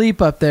just sleep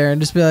up there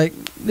and just be like,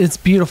 it's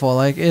beautiful.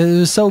 Like it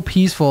was so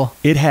peaceful.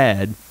 It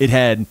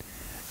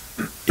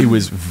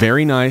was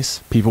very nice.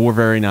 People were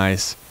very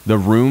nice. The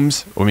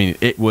rooms, I mean,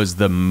 it was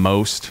the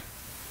most.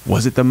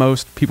 Was it the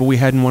most people we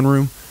had in one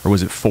room, or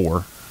was it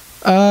 4?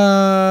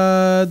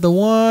 The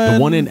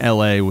one in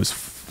LA was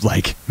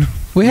like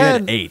we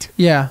had 8.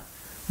 Yeah,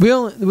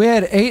 we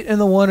had 8 in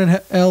the one in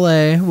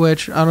LA,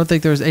 which I don't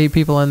think there was 8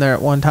 people in there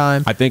at one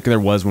time. I think there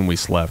was when we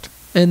slept.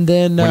 And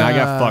then When I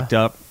got fucked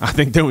up, I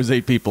think there was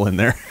 8 people in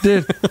there.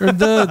 dude, or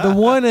the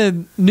one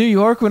in New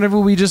York, whenever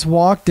we just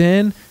walked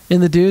in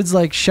and the dude's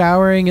like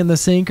showering in the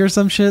sink or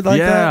some shit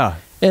like that.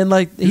 And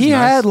like he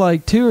had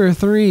like 2 or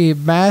 3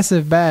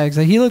 massive bags.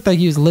 Like he looked like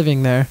he was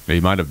living there. He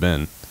might have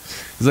been.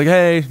 He's like,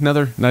 hey,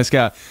 another nice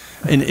guy.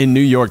 In New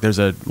York, there's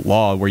a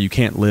law where you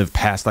can't live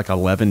past like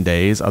 11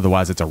 days,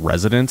 otherwise it's a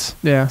residence.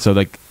 Yeah. So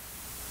like,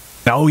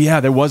 oh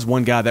yeah, there was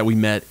one guy that we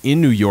met in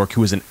New York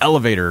who was an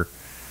elevator.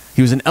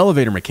 He was an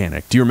elevator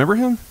mechanic. Do you remember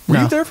him? Were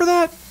you there for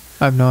that?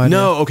 I have no idea.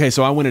 No. Okay,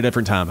 so I went a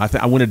different time.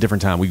 I went a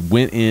different time. We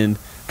went in,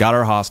 got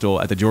our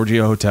hostel at the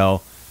Giorgio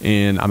Hotel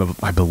in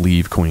I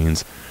believe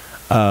Queens.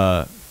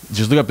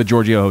 Just look up the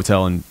Giorgio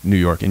Hotel in New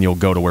York, and you'll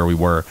go to where we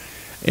were.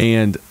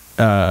 And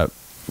I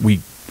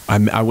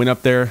went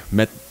up there,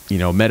 met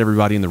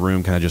everybody in the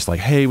room, kind of just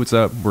like, hey, what's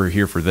up? We're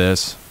here for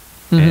this.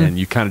 And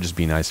you kind of just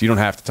be nice. You don't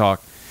have to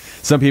talk.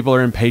 Some people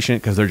are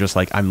impatient because they're just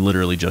like, I'm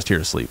literally just here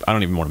to sleep. I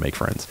don't even want to make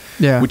friends.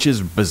 Yeah. Which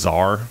is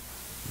bizarre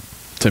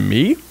to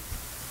me.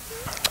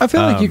 I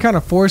feel like you're kind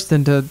of forced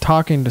into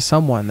talking to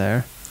someone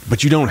there.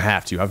 But you don't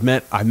have to. I've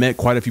met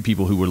quite a few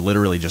people who would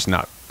literally just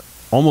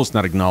almost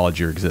not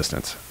acknowledge your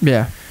existence.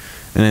 Yeah.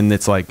 And then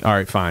it's like, all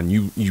right, fine.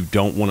 You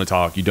don't want to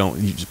talk. You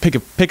just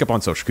pick up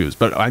on social cues.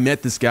 But I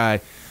met this guy,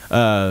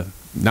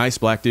 nice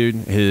black dude.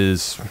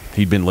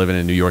 He'd been living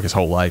in New York his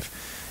whole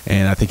life,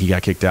 and I think he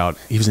got kicked out.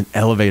 He was an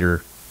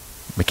elevator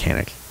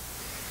mechanic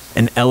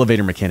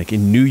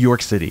in New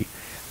York City.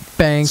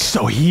 Bank.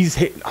 So he was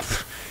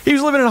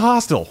living in a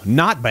hostel,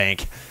 not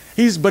bank.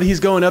 He's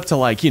going up to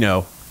like,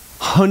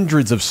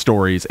 hundreds of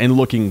stories and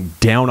looking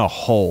down a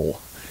hole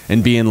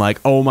and being like,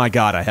 oh my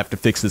God, I have to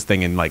fix this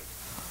thing and like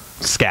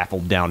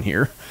scaffold down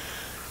here.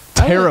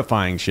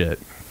 Terrifying shit.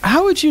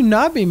 How would you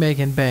not be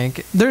making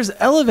bank? There's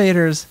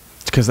elevators.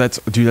 Because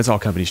that's all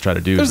companies try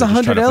to do. There's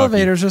 100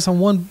 elevators just on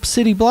one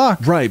city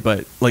block. Right,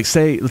 but like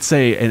let's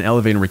say an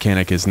elevator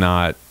mechanic is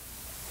not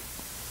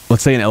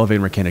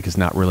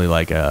really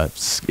like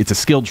it's a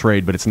skilled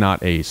trade, but it's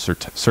not a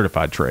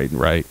certified trade,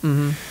 right?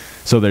 Mm-hmm.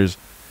 So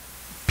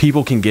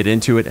people can get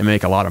into it and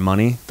make a lot of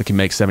money. They can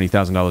make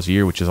 $70,000 a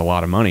year, which is a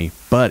lot of money,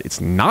 but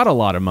it's not a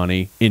lot of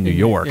money in New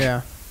York.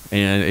 Yeah.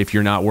 And if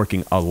you're not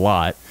working a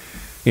lot,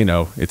 it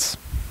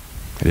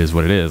is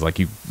what it is. Like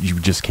you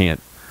just can't.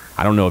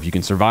 I don't know if you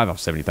can survive off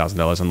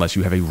 $70,000 unless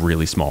you have a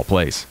really small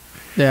place.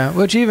 Yeah,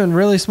 which even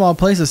really small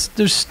places,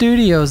 there's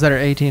studios that are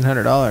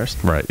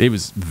 $1,800. Right. It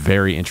was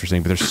very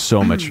interesting, but there's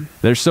so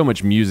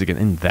much music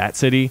in that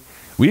city.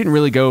 We didn't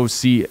really go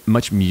see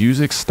much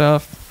music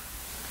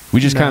stuff.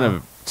 We just kind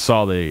of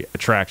saw the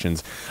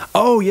attractions.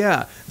 Oh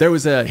yeah,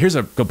 here's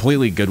a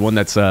completely good one.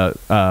 That's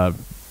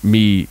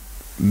me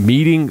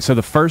meeting. So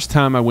the first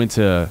time I went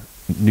to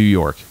New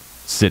York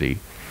City,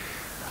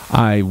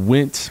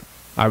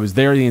 I was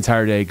there the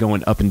entire day,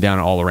 going up and down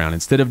and all around.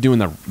 Instead of doing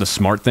the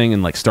smart thing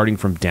and like starting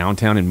from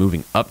downtown and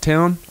moving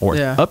uptown, or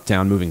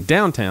uptown moving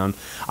downtown,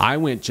 I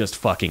went just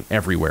fucking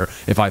everywhere.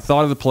 If I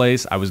thought of the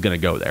place, I was going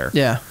to go there.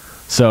 Yeah.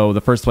 So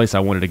the first place I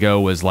wanted to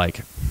go was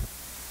like,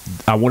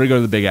 I wanted to go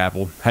to the Big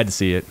Apple. Had to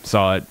see it.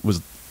 Saw it.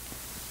 Was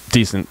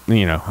decent.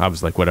 I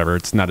was like, whatever.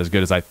 It's not as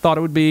good as I thought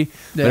it would be,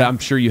 but I'm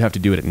sure you have to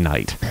do it at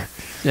night.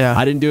 Yeah.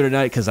 I didn't do it at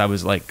night because I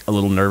was like a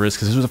little nervous,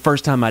 because this was the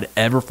first time I'd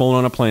ever flown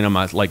on a plane on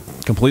my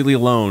completely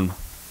alone,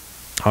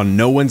 on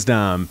no one's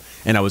dime,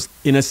 and I was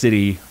in a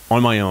city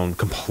on my own,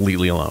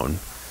 completely alone.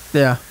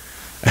 Yeah.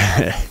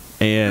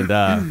 And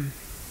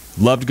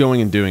loved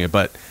going and doing it,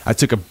 but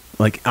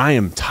I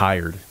am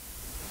tired.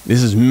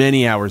 This is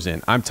many hours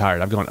in. I'm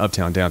tired. I've gone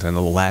uptown, downtown.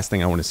 The last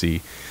thing I want to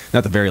see,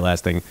 not the very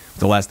last thing, but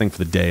the last thing for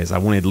the day, is I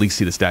want to at least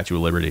see the Statue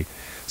of Liberty.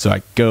 So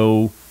I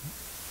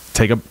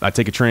take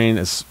a train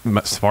as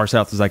far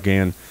south as I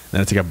can,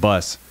 then I take a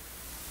bus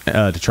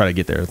to try to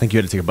get there. I think you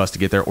had to take a bus to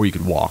get there, or you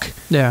could walk.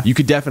 Yeah. You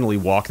could definitely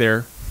walk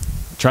there.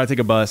 Try to take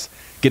a bus,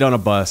 get on a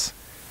bus.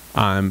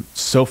 I'm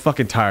so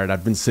fucking tired.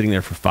 I've been sitting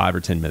there for 5 or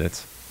 10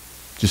 minutes.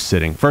 Just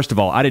sitting. First of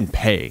all, I didn't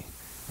pay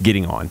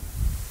getting on.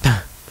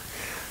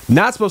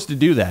 Not supposed to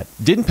do that.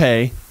 Didn't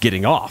pay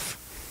getting off.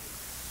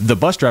 The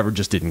bus driver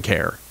just didn't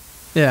care.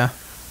 Yeah.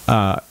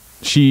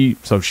 She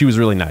was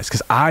really nice,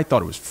 because I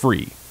thought it was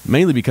free.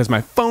 Mainly because my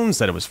phone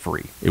said it was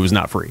free. It was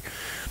not free.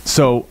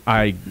 So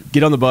I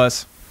get on the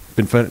bus,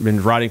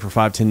 been riding for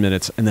 5-10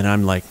 minutes, and then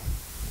I'm like,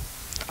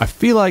 I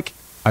feel like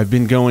I've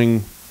been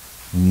going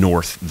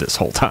north this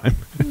whole time.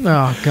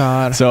 Oh,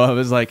 God. So I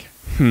was like,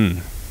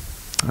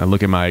 I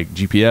look at my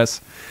GPS,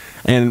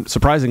 and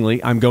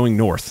surprisingly, I'm going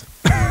north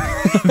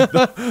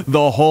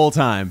the whole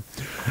time.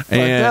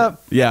 And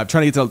yeah, I'm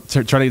trying to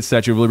get the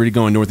Statue of Liberty,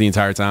 going north the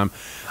entire time.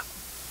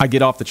 I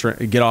get off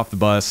the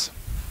bus,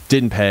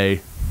 didn't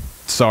pay.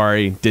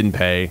 Sorry, didn't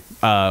pay.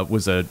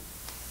 Was a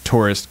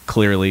tourist,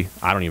 clearly.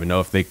 I don't even know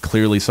if they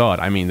clearly saw it.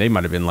 I mean, they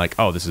might have been like,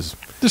 oh, there's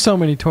so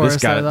many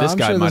tourists. I'm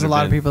sure there's a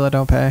lot of people that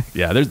don't pay.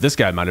 Yeah, this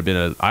guy might have been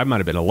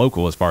a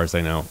local, as far as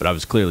they know, but I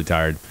was clearly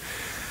tired.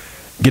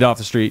 Get off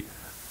the street,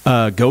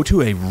 go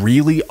to a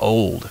really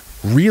old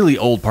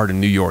part of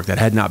New York that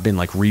had not been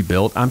like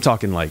rebuilt. I'm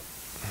talking like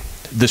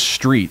the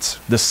streets,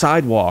 the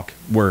sidewalk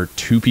were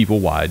 2 people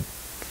wide.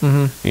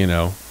 You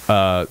know,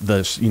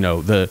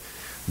 the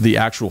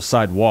actual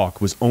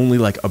sidewalk was only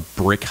like a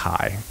brick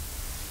high,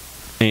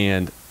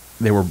 and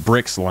there were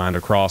bricks lined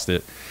across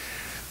it.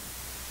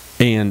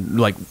 And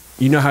like,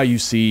 you know how you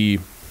see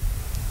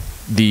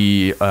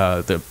the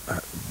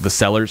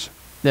cellars?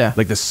 Yeah.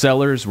 Like the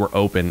cellars were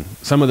open.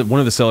 One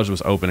of the cellars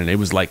was open, and it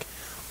was like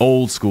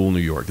old school New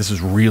York. This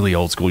was really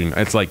old school.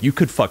 It's like you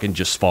could fucking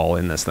just fall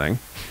in this thing.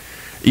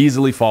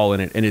 Easily fall in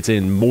it, and it's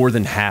in more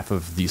than half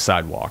of the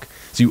sidewalk.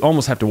 So you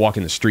almost have to walk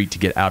in the street to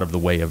get out of the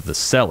way of the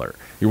cellar.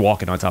 You're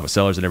walking on top of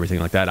cellars and everything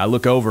like that. I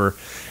look over,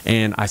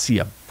 and I see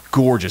a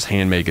gorgeous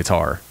handmade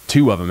guitar.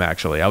 2 of them,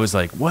 actually. I was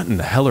like, what in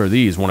the hell are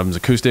these? One of them's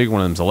acoustic,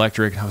 one of them's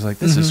electric. I was like,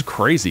 this is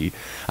crazy.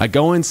 I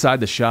go inside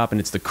the shop,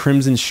 and it's the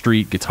Crimson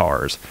Street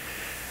Guitars.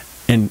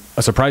 And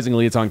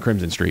surprisingly, it's on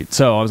Crimson Street.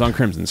 So I was on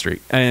Crimson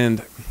Street.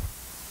 And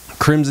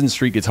Crimson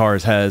Street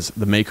Guitars has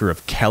the maker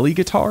of Kelly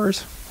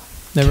Guitars.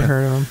 Never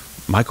heard of him.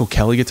 Michael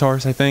Kelly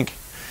Guitars, I think.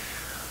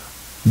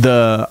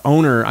 The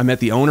owner, I met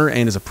the owner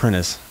and his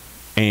apprentice,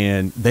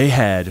 and they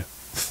had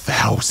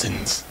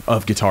thousands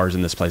of guitars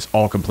in this place,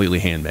 all completely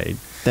handmade.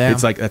 Damn.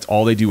 It's like that's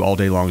all they do all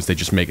day long is they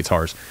just make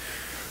guitars.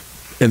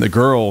 And the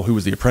girl who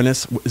was the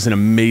apprentice is an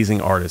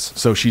amazing artist.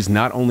 So she's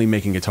not only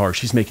making guitars,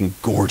 she's making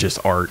gorgeous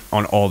art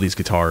on all these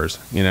guitars,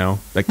 you know?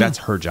 Like that's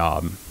her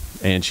job,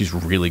 and she's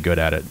really good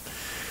at it.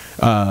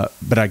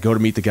 But I go to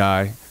meet the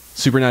guy.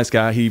 Super nice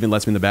guy. He even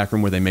lets me in the back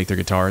room where they make their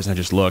guitars. And I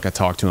just look, I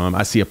talk to him.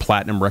 I see a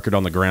platinum record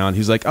on the ground.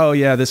 He's like, oh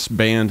yeah, this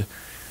band,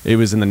 it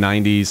was in the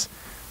 90s.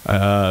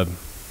 I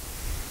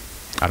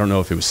don't know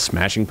if it was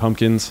Smashing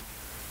Pumpkins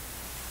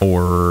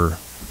or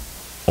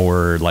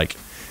like,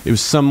 it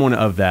was someone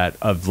of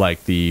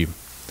like the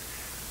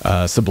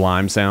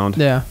Sublime sound.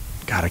 Yeah.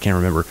 God, I can't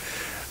remember.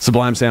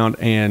 Sublime sound.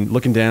 And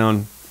looking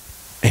down,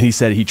 and he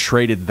said he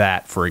traded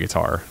that for a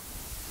guitar.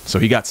 So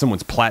he got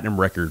someone's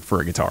platinum record for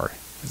a guitar.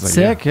 Like,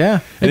 sick, yeah.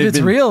 If it's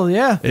real,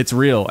 yeah. It's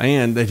real.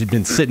 And it had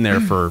been sitting there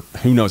for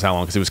who knows how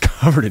long because it was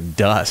covered in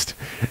dust.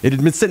 It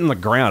had been sitting on the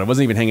ground. It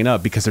wasn't even hanging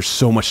up because there's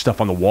so much stuff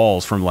on the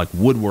walls from like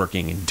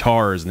woodworking and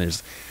guitars, and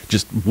there's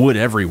just wood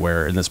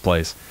everywhere in this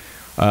place.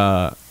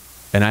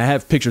 And I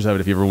have pictures of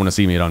it if you ever want to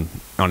see me on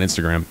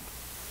Instagram.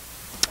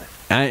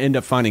 I end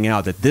up finding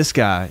out that this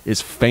guy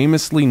is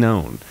famously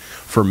known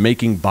for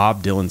making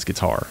Bob Dylan's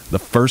guitar. The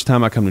first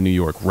time I come to New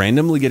York,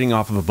 randomly getting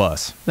off of a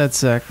bus. That's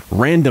sick.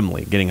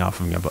 Randomly getting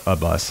off of a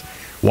bus,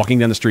 walking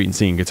down the street and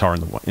seeing a guitar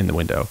in the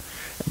window.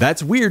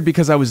 That's weird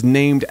because I was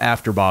named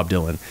after Bob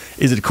Dylan.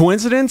 Is it a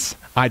coincidence?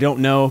 I don't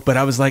know, but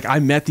I was like, I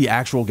met the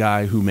actual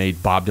guy who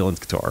made Bob Dylan's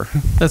guitar.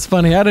 That's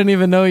funny. I didn't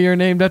even know you're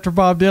named after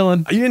Bob Dylan.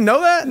 You didn't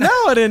know that? No,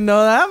 I didn't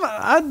know that.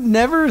 I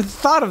never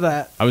thought of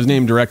that. I was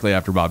named directly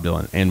after Bob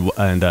Dylan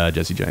and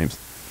Jesse James.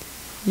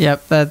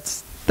 Yep,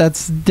 that's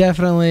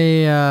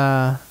definitely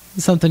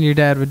something your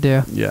dad would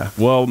do. Yeah.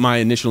 Well, my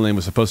initial name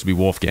was supposed to be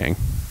Wolfgang.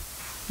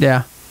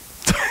 Yeah.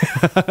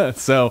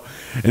 So,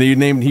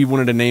 and he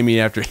wanted to name me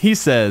after. He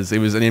says it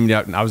was named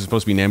out. I was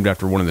supposed to be named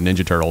after one of the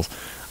Ninja Turtles.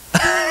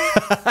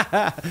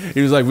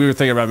 He was like, we were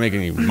thinking about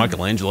making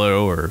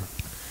Michelangelo or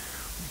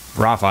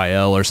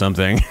Raphael or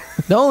something.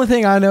 The only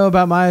thing I know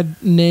about my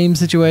name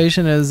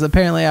situation is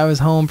apparently I was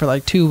home for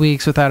like 2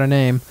 weeks without a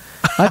name.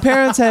 My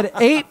parents had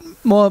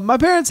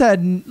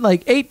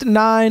like 8 to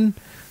 9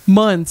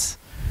 months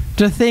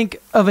to think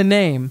of a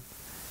name.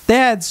 They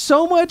had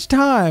so much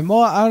time. Well,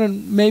 I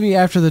don't. Maybe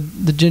after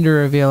the gender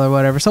reveal or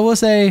whatever. So we'll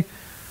say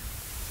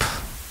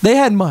they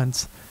had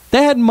months.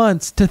 They had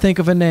months to think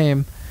of a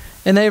name,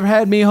 and they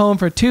had me home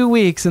for 2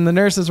 weeks. And the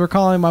nurses were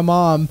calling my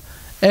mom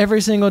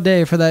every single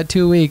day for that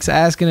 2 weeks,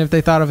 asking if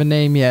they thought of a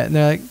name yet. And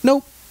they're like,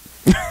 "Nope,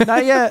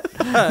 not yet.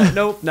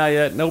 Nope, not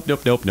yet. Nope."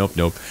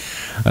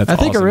 That's I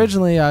think awesome.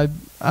 originally I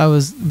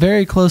was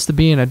very close to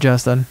being a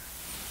Justin.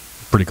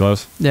 Pretty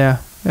close. Yeah,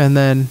 and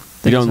then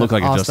You don't look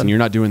like Austin. a Justin. You're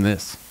not doing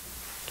this.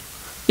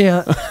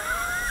 Yeah.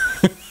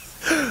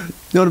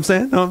 Know what I'm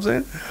saying?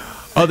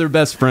 Other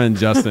best friend,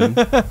 Justin.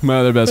 My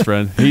other best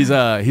friend. He's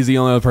the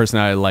only other person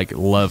I like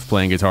love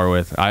playing guitar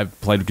with. I've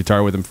played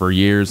guitar with him for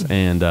years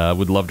and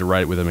would love to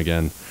write with him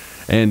again.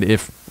 And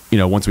if,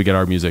 once we get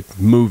our music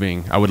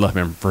moving, I would love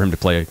for him to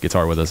play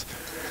guitar with us.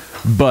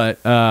 But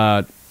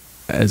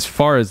as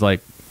far as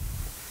like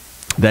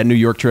that New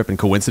York trip and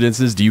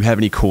coincidences, do you have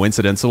any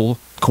coincidental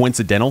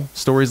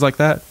stories like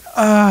that?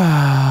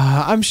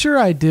 I'm sure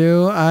I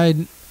do.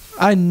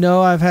 I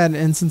know I've had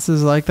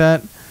instances like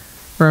that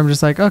where I'm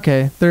just like,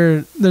 okay,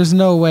 there's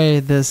no way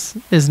this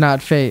is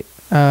not fate.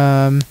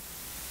 But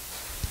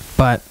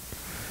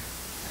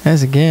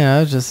as again, I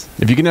was just,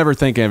 If you can ever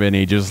think of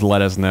any, just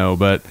let us know.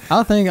 But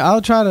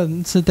I'll try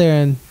to sit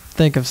there and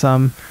think of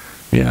some.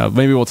 yeah,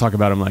 maybe we'll talk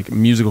about them like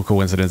musical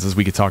coincidences.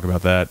 We could talk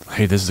about that.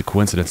 Hey, this is a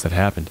coincidence that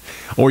happened.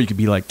 Or you could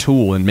be like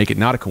Tool and make it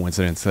not a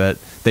coincidence that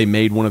they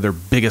made one of their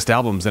biggest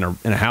albums in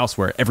a house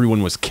where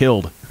everyone was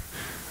killed.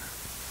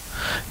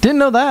 Didn't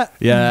know that.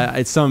 Yeah,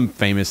 it's some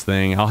famous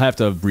thing. I'll have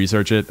to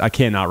research it. I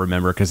cannot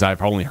remember because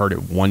I've only heard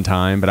it one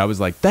time. But I was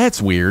like, that's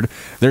weird.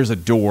 There's a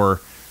door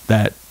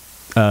that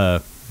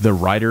the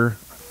writer,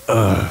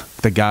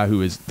 the guy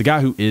who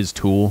is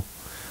Tool.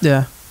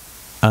 Yeah.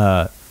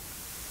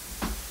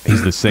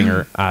 He's the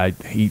singer.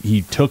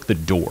 He took the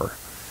door.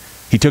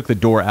 He took the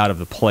door out of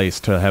the place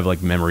to have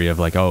like memory of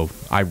like, oh,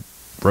 I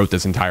wrote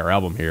this entire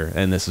album here,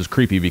 and this is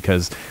creepy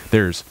because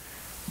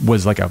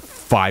was like a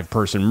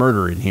 5-person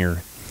murder in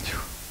here,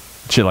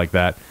 shit like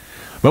that.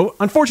 But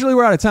unfortunately,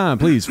 we're out of time.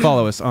 Please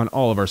follow us on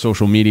all of our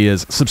social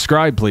medias.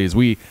 Subscribe, please.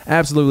 We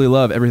absolutely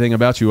love everything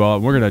about you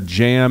all. We're gonna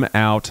jam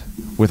out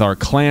with our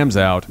clams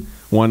out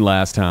one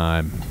last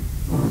time.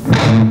 Give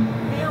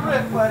me a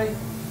riff, buddy.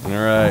 All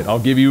right, I'll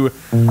give you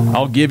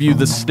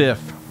the stiff.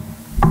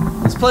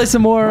 Let's play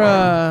some more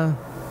of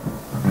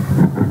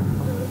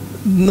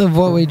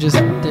what we just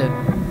did.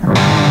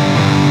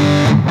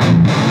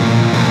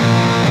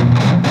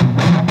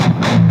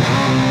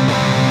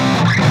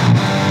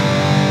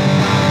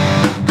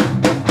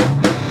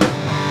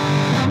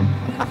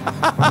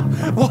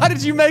 Why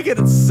did you make it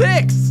at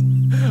 6?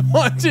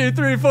 1, 2,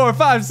 3, 4,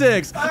 5,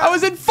 6. I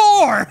was at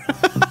 4.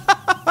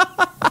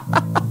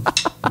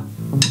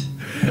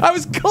 I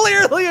was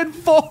clearly in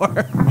 4.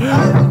 It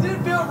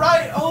didn't feel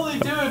right only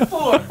doing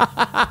 4.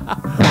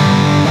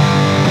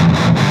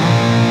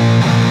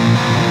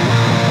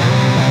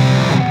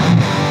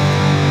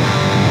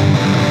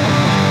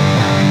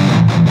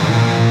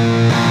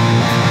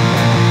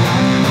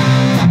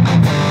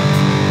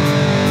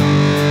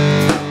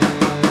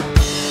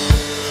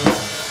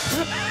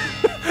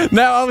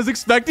 Now I was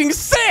expecting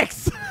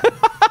 6.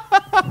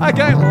 I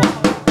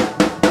got